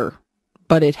smaller,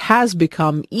 but it has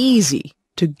become easy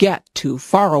to get to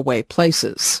faraway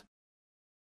places.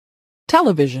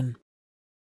 Television.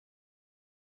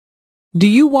 Do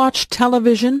you watch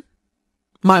television?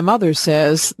 My mother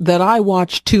says that I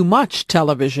watch too much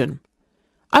television.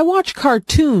 I watch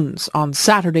cartoons on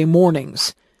Saturday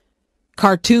mornings.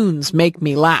 Cartoons make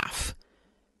me laugh.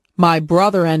 My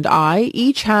brother and I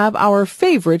each have our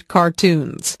favorite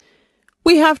cartoons.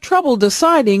 We have trouble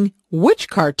deciding which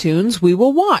cartoons we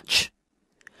will watch.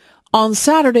 On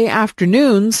Saturday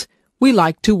afternoons, we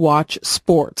like to watch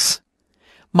sports.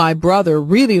 My brother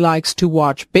really likes to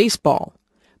watch baseball,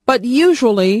 but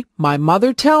usually my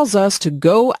mother tells us to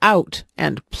go out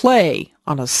and play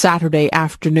on a Saturday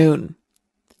afternoon.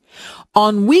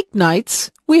 On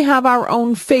weeknights, we have our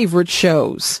own favorite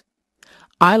shows.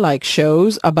 I like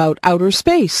shows about outer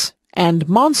space and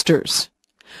monsters.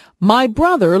 My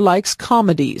brother likes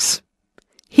comedies.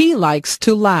 He likes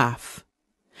to laugh.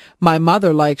 My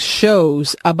mother likes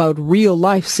shows about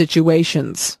real-life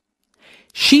situations.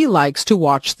 She likes to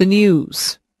watch the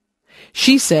news.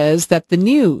 She says that the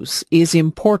news is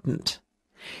important.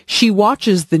 She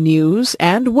watches the news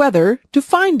and weather to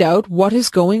find out what is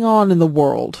going on in the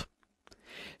world.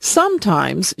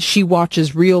 Sometimes she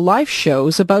watches real-life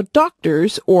shows about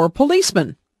doctors or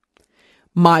policemen.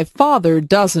 My father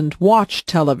doesn't watch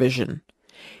television.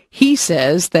 He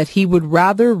says that he would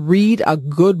rather read a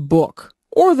good book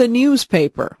or the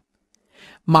newspaper.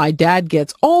 My dad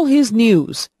gets all his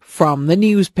news from the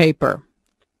newspaper.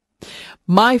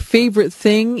 My favorite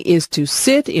thing is to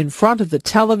sit in front of the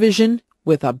television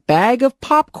with a bag of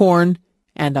popcorn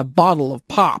and a bottle of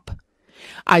pop.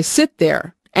 I sit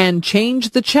there and change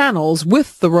the channels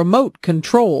with the remote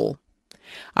control.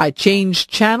 I change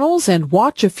channels and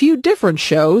watch a few different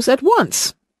shows at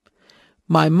once.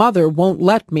 My mother won't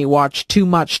let me watch too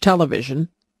much television.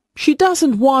 She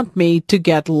doesn't want me to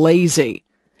get lazy.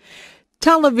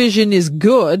 Television is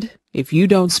good if you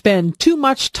don't spend too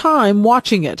much time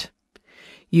watching it.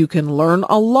 You can learn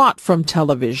a lot from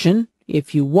television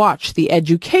if you watch the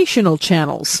educational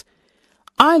channels.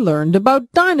 I learned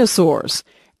about dinosaurs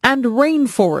and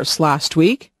rainforests last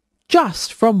week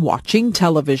just from watching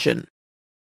television.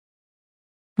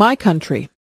 My country.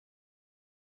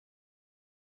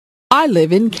 I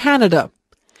live in Canada.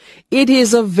 It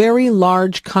is a very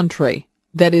large country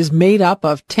that is made up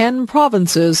of 10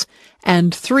 provinces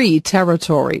and 3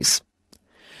 territories.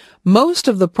 Most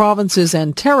of the provinces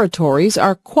and territories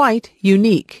are quite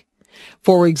unique.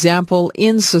 For example,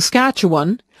 in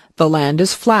Saskatchewan, the land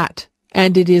is flat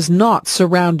and it is not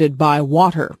surrounded by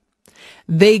water.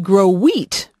 They grow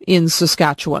wheat in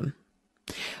Saskatchewan.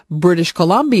 British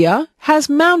Columbia has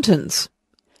mountains.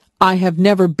 I have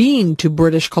never been to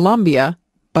British Columbia,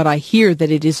 but I hear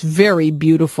that it is very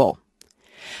beautiful.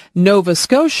 Nova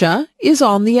Scotia is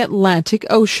on the Atlantic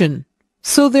Ocean,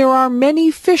 so there are many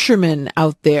fishermen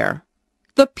out there.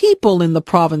 The people in the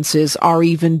provinces are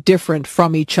even different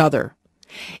from each other.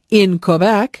 In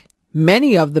Quebec,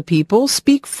 many of the people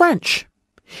speak French.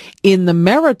 In the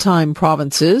maritime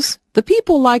provinces, the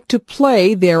people like to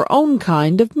play their own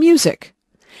kind of music.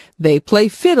 They play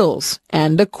fiddles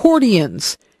and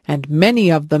accordions, and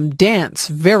many of them dance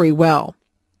very well.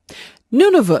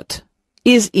 Nunavut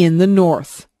is in the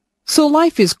north, so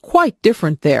life is quite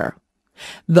different there.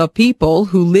 The people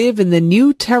who live in the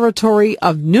new territory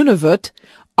of Nunavut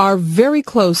are very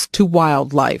close to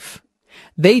wildlife.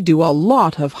 They do a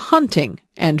lot of hunting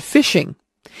and fishing.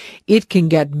 It can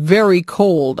get very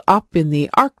cold up in the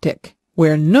Arctic,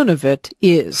 where Nunavut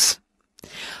is.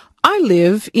 I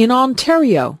live in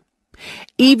Ontario.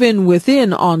 Even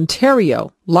within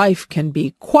Ontario, life can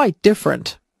be quite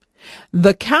different.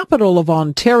 The capital of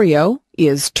Ontario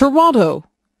is Toronto.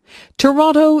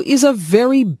 Toronto is a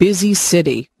very busy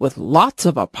city with lots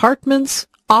of apartments,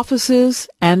 offices,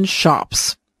 and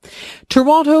shops.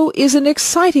 Toronto is an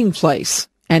exciting place,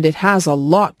 and it has a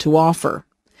lot to offer.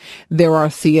 There are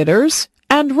theaters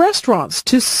and restaurants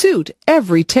to suit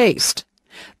every taste.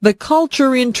 The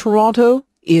culture in Toronto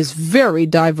is very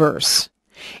diverse.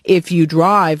 If you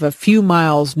drive a few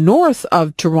miles north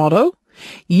of Toronto,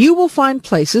 you will find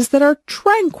places that are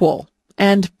tranquil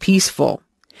and peaceful.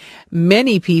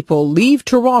 Many people leave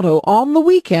Toronto on the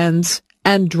weekends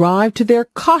and drive to their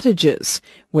cottages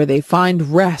where they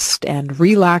find rest and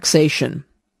relaxation.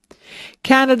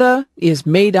 Canada is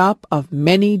made up of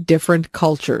many different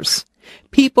cultures.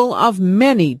 People of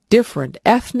many different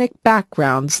ethnic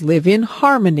backgrounds live in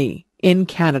harmony in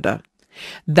Canada.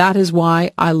 That is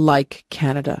why I like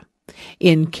Canada.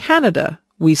 In Canada,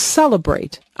 we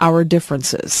celebrate our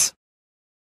differences.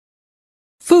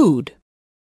 Food.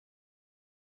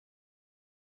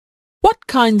 What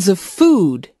kinds of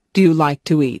food do you like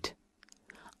to eat?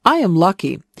 I am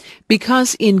lucky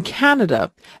because in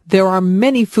Canada there are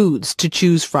many foods to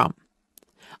choose from.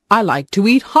 I like to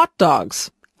eat hot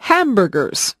dogs,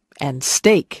 hamburgers, and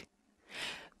steak.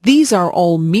 These are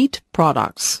all meat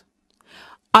products.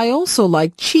 I also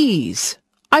like cheese,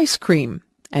 ice cream,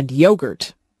 and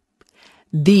yogurt.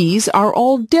 These are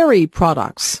all dairy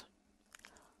products.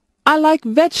 I like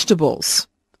vegetables.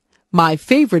 My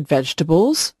favorite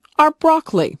vegetables are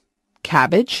broccoli,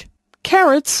 cabbage,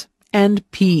 carrots, and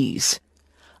peas.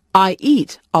 I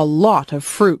eat a lot of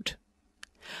fruit.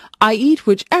 I eat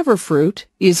whichever fruit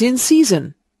is in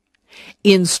season.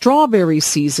 In strawberry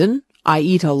season, I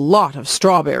eat a lot of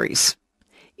strawberries.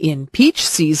 In peach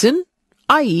season,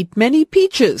 I eat many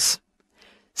peaches.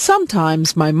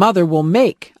 Sometimes my mother will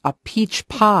make a peach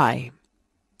pie.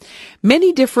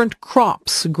 Many different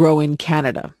crops grow in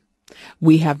Canada.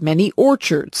 We have many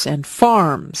orchards and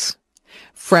farms.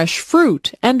 Fresh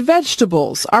fruit and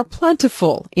vegetables are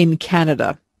plentiful in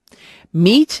Canada.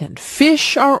 Meat and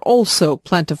fish are also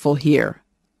plentiful here.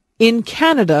 In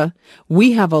Canada,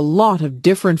 we have a lot of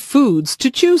different foods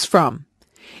to choose from.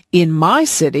 In my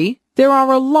city, there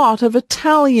are a lot of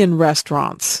Italian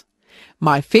restaurants.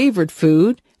 My favorite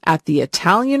food at the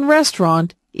Italian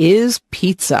restaurant is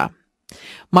pizza.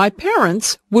 My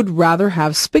parents would rather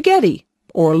have spaghetti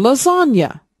or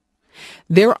lasagna.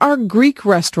 There are Greek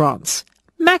restaurants,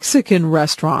 Mexican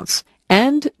restaurants,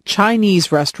 and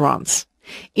Chinese restaurants.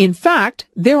 In fact,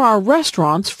 there are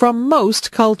restaurants from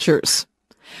most cultures.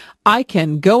 I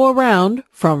can go around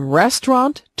from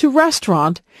restaurant to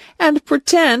restaurant and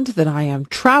pretend that I am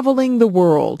traveling the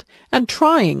world and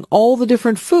trying all the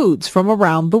different foods from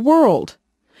around the world.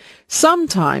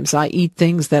 Sometimes I eat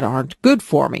things that aren't good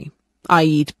for me. I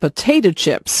eat potato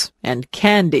chips and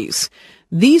candies.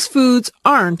 These foods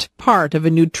aren't part of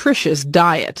a nutritious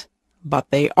diet,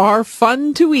 but they are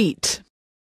fun to eat.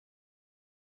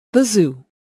 The zoo.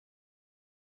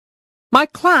 My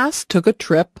class took a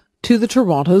trip to the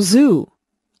Toronto Zoo.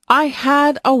 I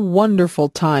had a wonderful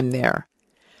time there.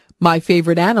 My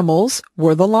favorite animals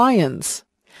were the lions.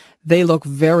 They look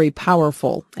very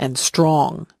powerful and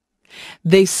strong.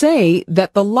 They say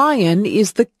that the lion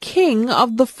is the king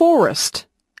of the forest,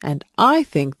 and I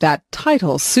think that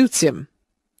title suits him.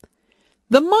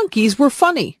 The monkeys were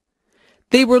funny.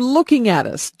 They were looking at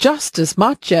us just as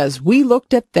much as we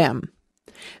looked at them.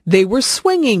 They were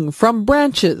swinging from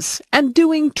branches and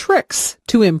doing tricks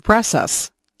to impress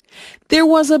us. There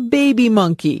was a baby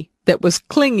monkey that was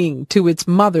clinging to its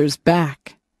mother's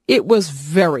back. It was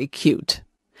very cute.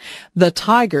 The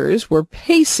tigers were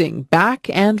pacing back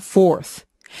and forth.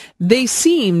 They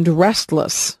seemed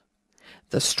restless.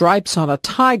 The stripes on a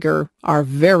tiger are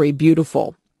very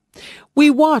beautiful. We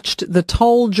watched the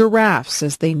tall giraffes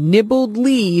as they nibbled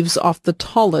leaves off the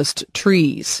tallest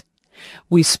trees.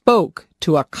 We spoke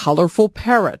to a colorful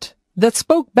parrot that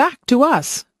spoke back to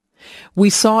us. We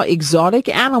saw exotic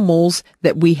animals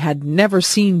that we had never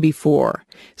seen before.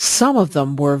 Some of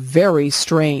them were very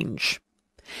strange.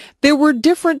 There were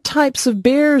different types of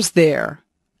bears there.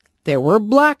 There were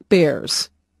black bears.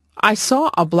 I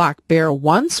saw a black bear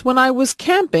once when I was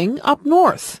camping up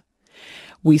north.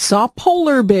 We saw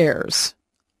polar bears.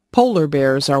 Polar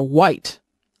bears are white.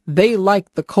 They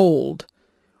like the cold.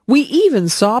 We even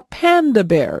saw panda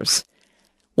bears.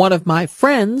 One of my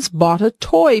friends bought a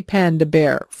toy panda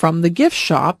bear from the gift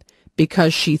shop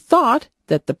because she thought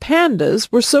that the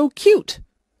pandas were so cute.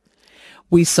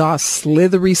 We saw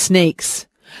slithery snakes.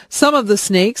 Some of the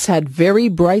snakes had very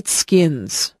bright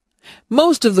skins.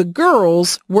 Most of the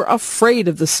girls were afraid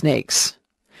of the snakes.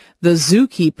 The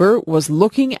zookeeper was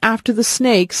looking after the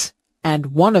snakes,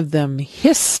 and one of them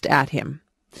hissed at him.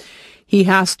 He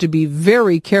has to be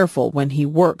very careful when he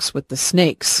works with the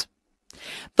snakes.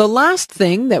 The last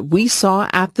thing that we saw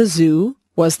at the zoo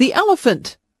was the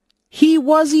elephant. He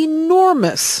was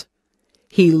enormous.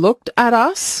 He looked at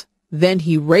us, then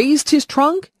he raised his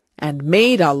trunk and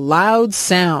made a loud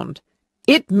sound.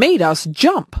 It made us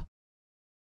jump.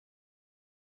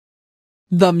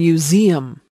 The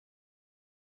museum.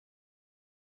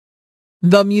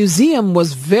 The museum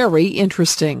was very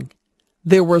interesting.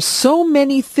 There were so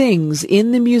many things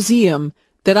in the museum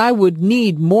that I would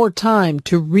need more time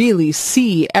to really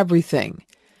see everything.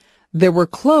 There were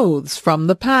clothes from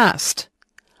the past.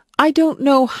 I don't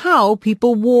know how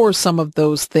people wore some of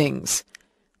those things.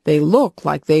 They look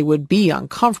like they would be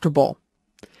uncomfortable.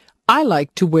 I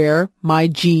like to wear my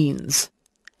jeans.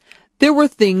 There were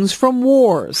things from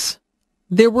wars.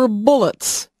 There were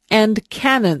bullets and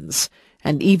cannons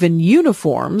and even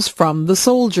uniforms from the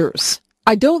soldiers.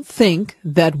 I don't think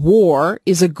that war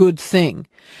is a good thing,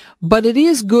 but it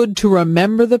is good to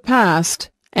remember the past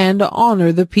and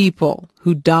honor the people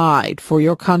who died for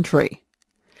your country.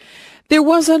 There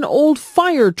was an old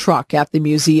fire truck at the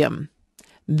museum.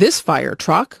 This fire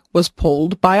truck was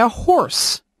pulled by a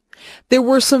horse. There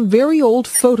were some very old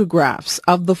photographs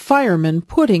of the firemen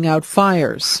putting out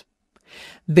fires.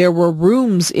 There were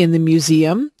rooms in the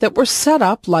museum that were set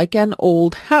up like an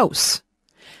old house.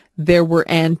 There were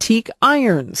antique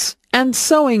irons and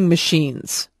sewing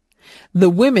machines. The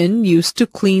women used to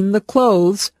clean the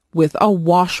clothes with a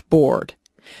washboard.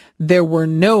 There were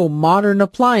no modern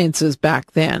appliances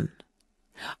back then.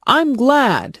 I'm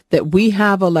glad that we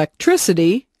have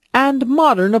electricity and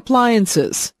modern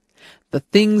appliances. The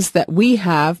things that we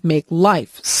have make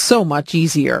life so much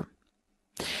easier.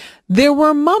 There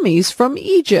were mummies from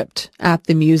Egypt at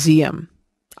the museum.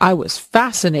 I was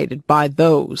fascinated by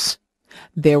those.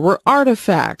 There were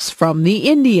artifacts from the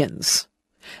Indians.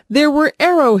 There were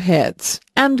arrowheads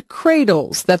and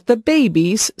cradles that the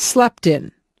babies slept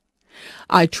in.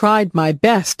 I tried my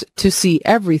best to see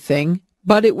everything,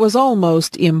 but it was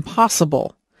almost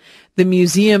impossible. The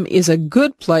museum is a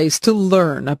good place to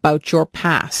learn about your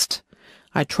past.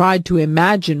 I tried to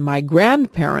imagine my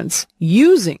grandparents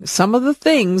using some of the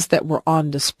things that were on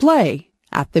display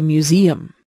at the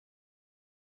museum.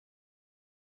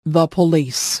 The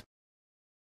police.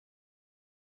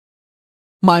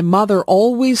 My mother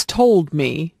always told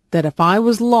me that if I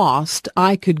was lost,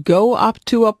 I could go up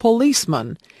to a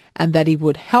policeman and that he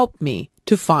would help me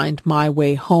to find my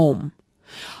way home.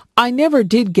 I never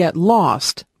did get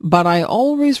lost, but I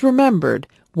always remembered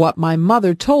what my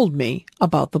mother told me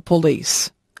about the police.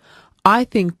 I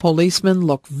think policemen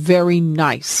look very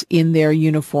nice in their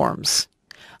uniforms.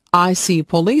 I see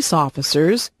police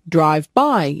officers drive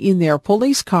by in their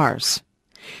police cars.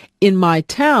 In my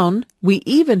town, we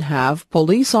even have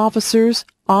police officers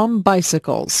on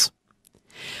bicycles.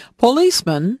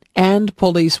 Policemen and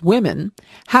policewomen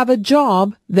have a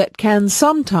job that can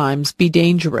sometimes be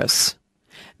dangerous.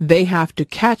 They have to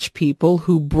catch people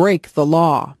who break the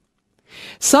law.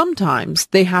 Sometimes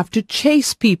they have to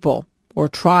chase people or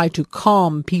try to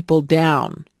calm people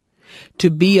down. To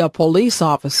be a police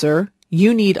officer,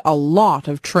 you need a lot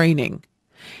of training.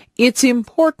 It's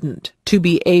important to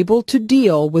be able to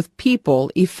deal with people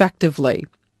effectively.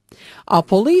 A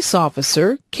police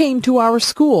officer came to our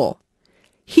school.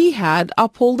 He had a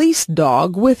police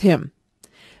dog with him.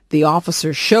 The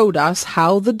officer showed us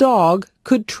how the dog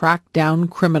could track down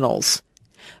criminals.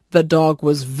 The dog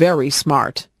was very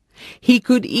smart. He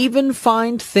could even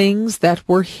find things that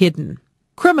were hidden.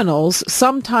 Criminals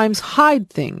sometimes hide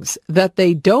things that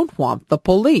they don't want the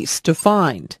police to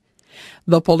find.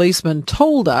 The policeman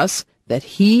told us that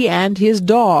he and his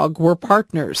dog were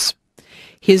partners.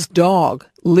 His dog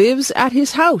lives at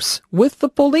his house with the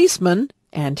policeman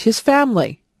and his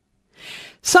family.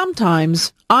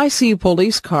 Sometimes I see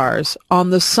police cars on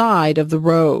the side of the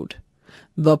road.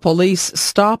 The police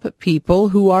stop people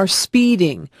who are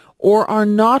speeding or are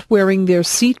not wearing their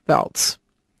seat belts.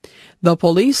 The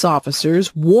police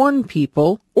officers warn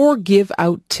people or give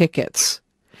out tickets.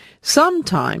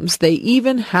 Sometimes they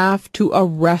even have to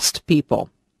arrest people.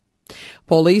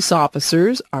 Police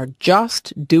officers are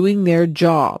just doing their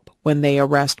job when they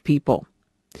arrest people.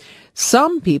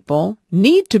 Some people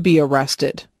need to be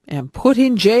arrested and put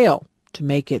in jail to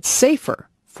make it safer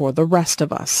for the rest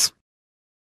of us.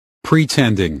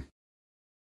 Pretending.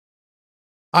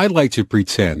 I like to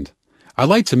pretend. I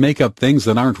like to make up things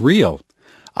that aren't real.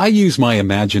 I use my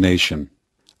imagination.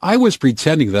 I was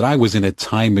pretending that I was in a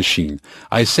time machine.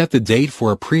 I set the date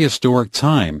for a prehistoric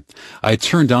time. I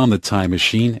turned on the time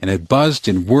machine, and it buzzed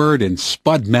and whirred and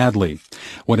spud madly.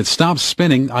 When it stopped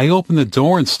spinning, I opened the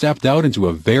door and stepped out into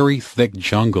a very thick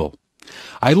jungle.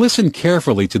 I listened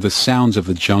carefully to the sounds of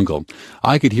the jungle.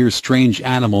 I could hear strange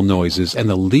animal noises, and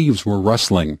the leaves were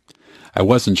rustling. I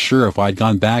wasn't sure if I'd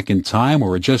gone back in time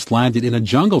or had just landed in a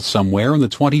jungle somewhere in the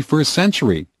 21st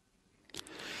century.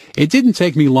 It didn't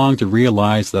take me long to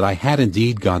realize that I had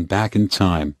indeed gone back in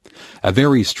time. A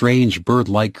very strange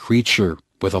bird-like creature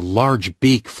with a large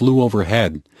beak flew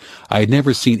overhead. I had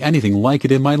never seen anything like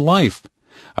it in my life.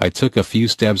 I took a few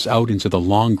steps out into the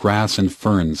long grass and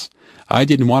ferns. I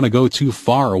didn't want to go too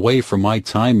far away from my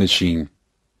time machine.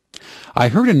 I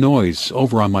heard a noise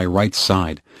over on my right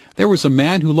side. There was a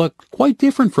man who looked quite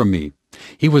different from me.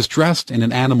 He was dressed in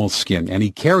an animal skin, and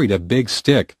he carried a big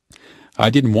stick. I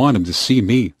didn't want him to see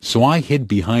me, so I hid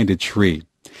behind a tree.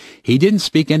 He didn't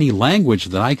speak any language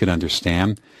that I could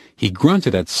understand. He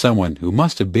grunted at someone who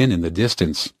must have been in the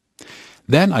distance.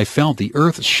 Then I felt the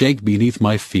earth shake beneath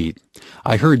my feet.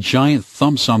 I heard giant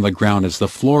thumps on the ground as the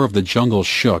floor of the jungle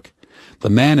shook. The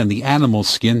man in the animal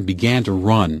skin began to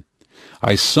run.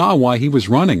 I saw why he was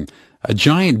running. A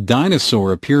giant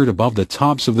dinosaur appeared above the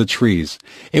tops of the trees.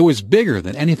 It was bigger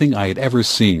than anything I had ever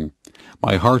seen.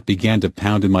 My heart began to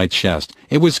pound in my chest.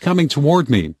 It was coming toward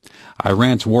me. I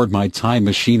ran toward my time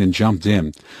machine and jumped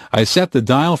in. I set the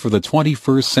dial for the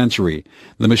 21st century.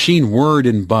 The machine whirred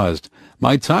and buzzed.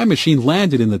 My time machine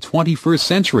landed in the 21st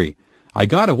century. I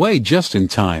got away just in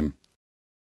time.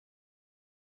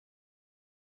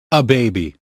 A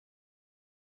baby.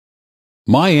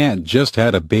 My aunt just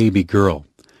had a baby girl.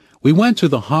 We went to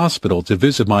the hospital to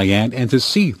visit my aunt and to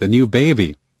see the new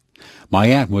baby. My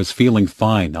aunt was feeling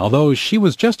fine, although she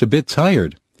was just a bit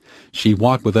tired. She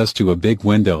walked with us to a big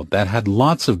window that had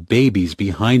lots of babies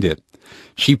behind it.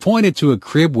 She pointed to a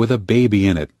crib with a baby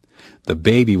in it. The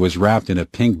baby was wrapped in a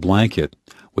pink blanket.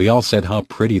 We all said how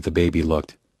pretty the baby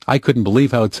looked. I couldn't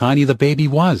believe how tiny the baby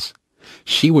was.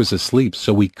 She was asleep,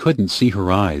 so we couldn't see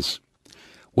her eyes.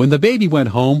 When the baby went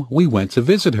home, we went to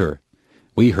visit her.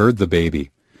 We heard the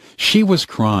baby. She was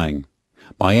crying.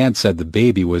 My aunt said the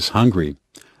baby was hungry.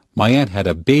 My aunt had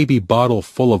a baby bottle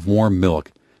full of warm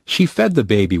milk. She fed the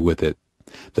baby with it.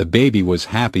 The baby was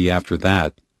happy after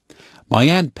that. My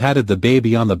aunt patted the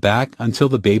baby on the back until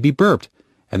the baby burped,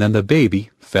 and then the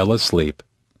baby fell asleep.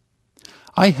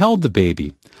 I held the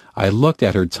baby. I looked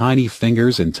at her tiny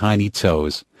fingers and tiny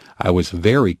toes. I was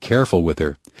very careful with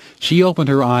her. She opened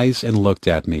her eyes and looked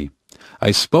at me.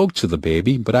 I spoke to the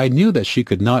baby, but I knew that she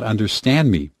could not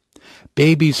understand me.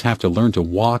 Babies have to learn to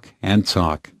walk and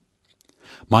talk.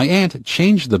 My aunt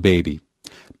changed the baby.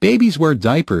 Babies wear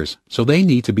diapers, so they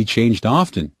need to be changed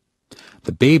often.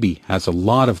 The baby has a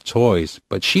lot of toys,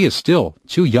 but she is still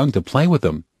too young to play with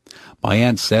them. My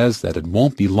aunt says that it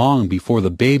won't be long before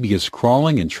the baby is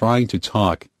crawling and trying to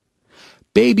talk.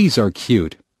 Babies are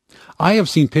cute. I have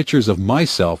seen pictures of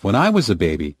myself when I was a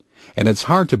baby, and it's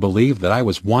hard to believe that I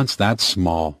was once that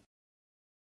small.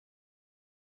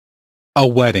 A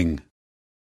wedding.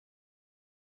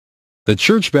 The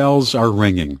church bells are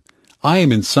ringing. I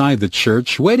am inside the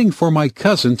church waiting for my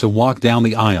cousin to walk down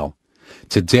the aisle.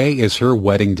 Today is her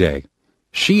wedding day.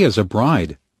 She is a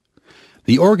bride.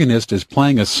 The organist is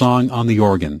playing a song on the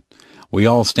organ. We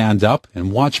all stand up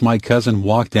and watch my cousin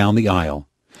walk down the aisle.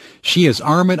 She is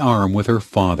arm in arm with her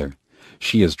father.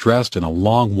 She is dressed in a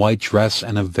long white dress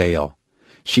and a veil.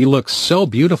 She looks so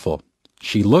beautiful.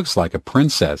 She looks like a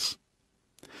princess.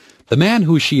 The man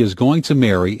who she is going to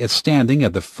marry is standing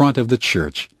at the front of the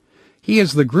church. He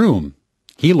is the groom.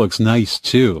 He looks nice,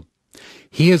 too.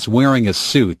 He is wearing a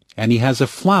suit, and he has a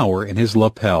flower in his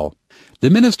lapel. The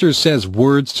minister says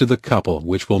words to the couple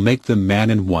which will make them man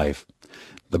and wife.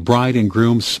 The bride and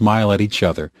groom smile at each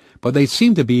other, but they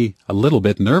seem to be a little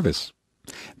bit nervous.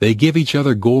 They give each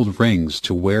other gold rings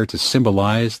to wear to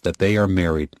symbolize that they are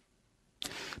married.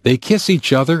 They kiss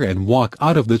each other and walk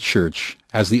out of the church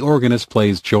as the organist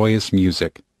plays joyous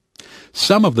music.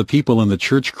 Some of the people in the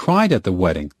church cried at the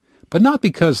wedding, but not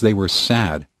because they were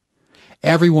sad.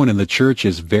 Everyone in the church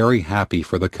is very happy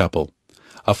for the couple.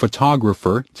 A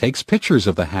photographer takes pictures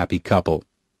of the happy couple.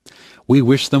 We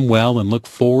wish them well and look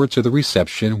forward to the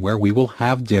reception where we will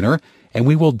have dinner and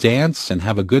we will dance and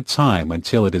have a good time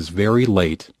until it is very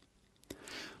late.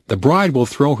 The bride will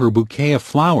throw her bouquet of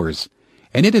flowers,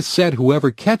 and it is said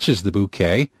whoever catches the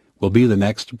bouquet will be the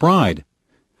next bride.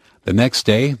 The next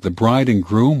day, the bride and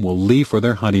groom will leave for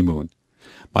their honeymoon.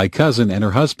 My cousin and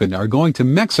her husband are going to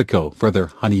Mexico for their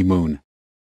honeymoon.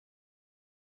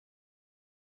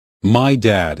 My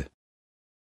dad.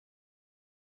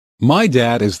 My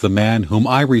dad is the man whom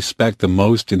I respect the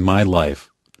most in my life.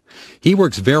 He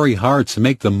works very hard to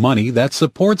make the money that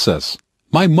supports us.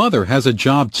 My mother has a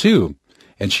job too,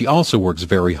 and she also works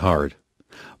very hard.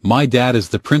 My dad is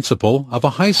the principal of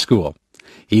a high school.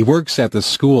 He works at the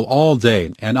school all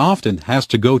day and often has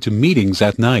to go to meetings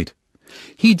at night.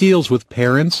 He deals with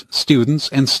parents, students,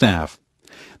 and staff.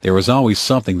 There is always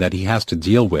something that he has to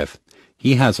deal with.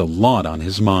 He has a lot on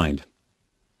his mind.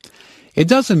 It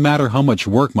doesn't matter how much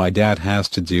work my dad has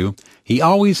to do. He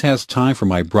always has time for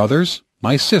my brothers,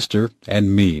 my sister,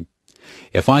 and me.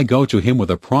 If I go to him with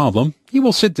a problem, he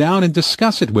will sit down and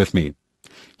discuss it with me.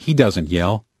 He doesn't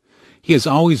yell. He is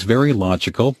always very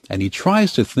logical, and he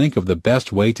tries to think of the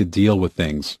best way to deal with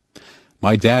things.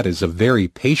 My dad is a very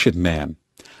patient man.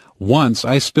 Once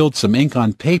I spilled some ink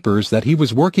on papers that he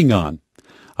was working on.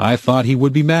 I thought he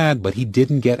would be mad, but he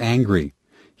didn't get angry.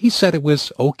 He said it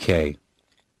was okay.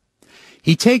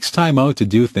 He takes time out to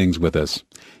do things with us.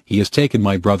 He has taken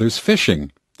my brothers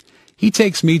fishing. He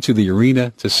takes me to the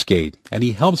arena to skate, and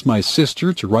he helps my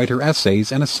sister to write her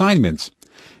essays and assignments.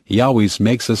 He always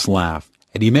makes us laugh,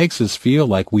 and he makes us feel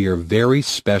like we are very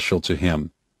special to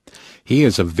him. He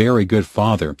is a very good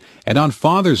father, and on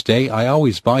Father's Day I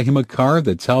always buy him a card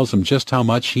that tells him just how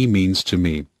much he means to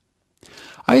me.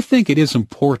 I think it is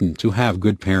important to have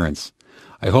good parents.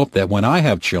 I hope that when I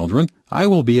have children, I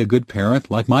will be a good parent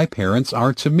like my parents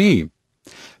are to me.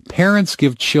 Parents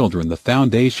give children the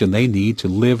foundation they need to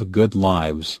live good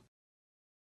lives.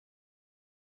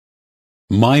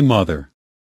 My mother.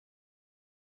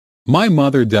 My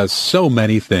mother does so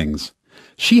many things.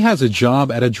 She has a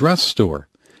job at a dress store.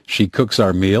 She cooks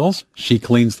our meals, she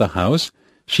cleans the house,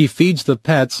 she feeds the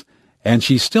pets, and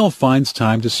she still finds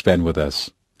time to spend with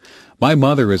us. My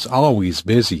mother is always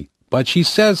busy, but she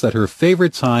says that her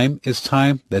favorite time is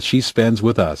time that she spends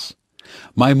with us.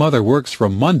 My mother works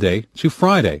from Monday to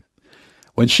Friday.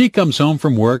 When she comes home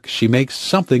from work, she makes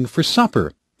something for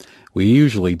supper. We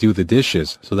usually do the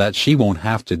dishes so that she won't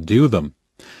have to do them.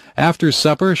 After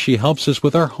supper, she helps us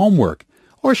with our homework,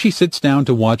 or she sits down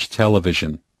to watch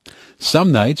television.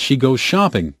 Some nights she goes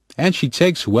shopping, and she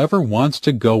takes whoever wants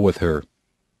to go with her.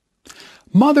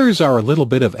 Mothers are a little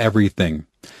bit of everything.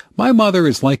 My mother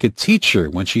is like a teacher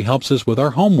when she helps us with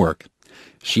our homework.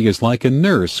 She is like a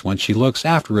nurse when she looks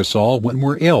after us all when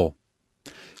we're ill.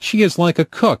 She is like a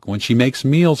cook when she makes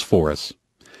meals for us.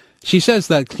 She says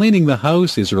that cleaning the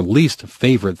house is her least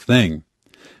favorite thing.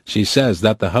 She says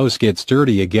that the house gets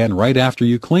dirty again right after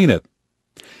you clean it.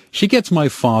 She gets my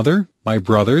father, my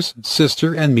brothers,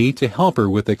 sister, and me to help her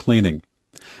with the cleaning.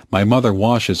 My mother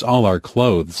washes all our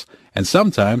clothes, and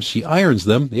sometimes she irons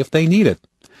them if they need it.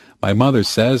 My mother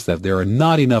says that there are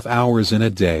not enough hours in a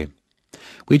day.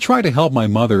 We try to help my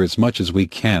mother as much as we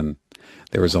can.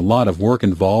 There is a lot of work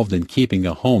involved in keeping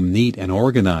a home neat and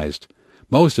organized.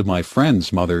 Most of my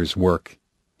friends' mothers work.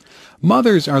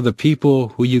 Mothers are the people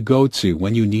who you go to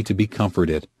when you need to be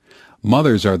comforted.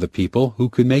 Mothers are the people who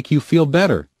can make you feel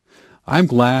better. I'm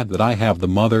glad that I have the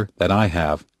mother that I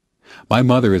have. My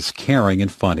mother is caring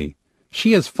and funny.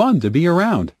 She is fun to be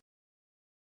around.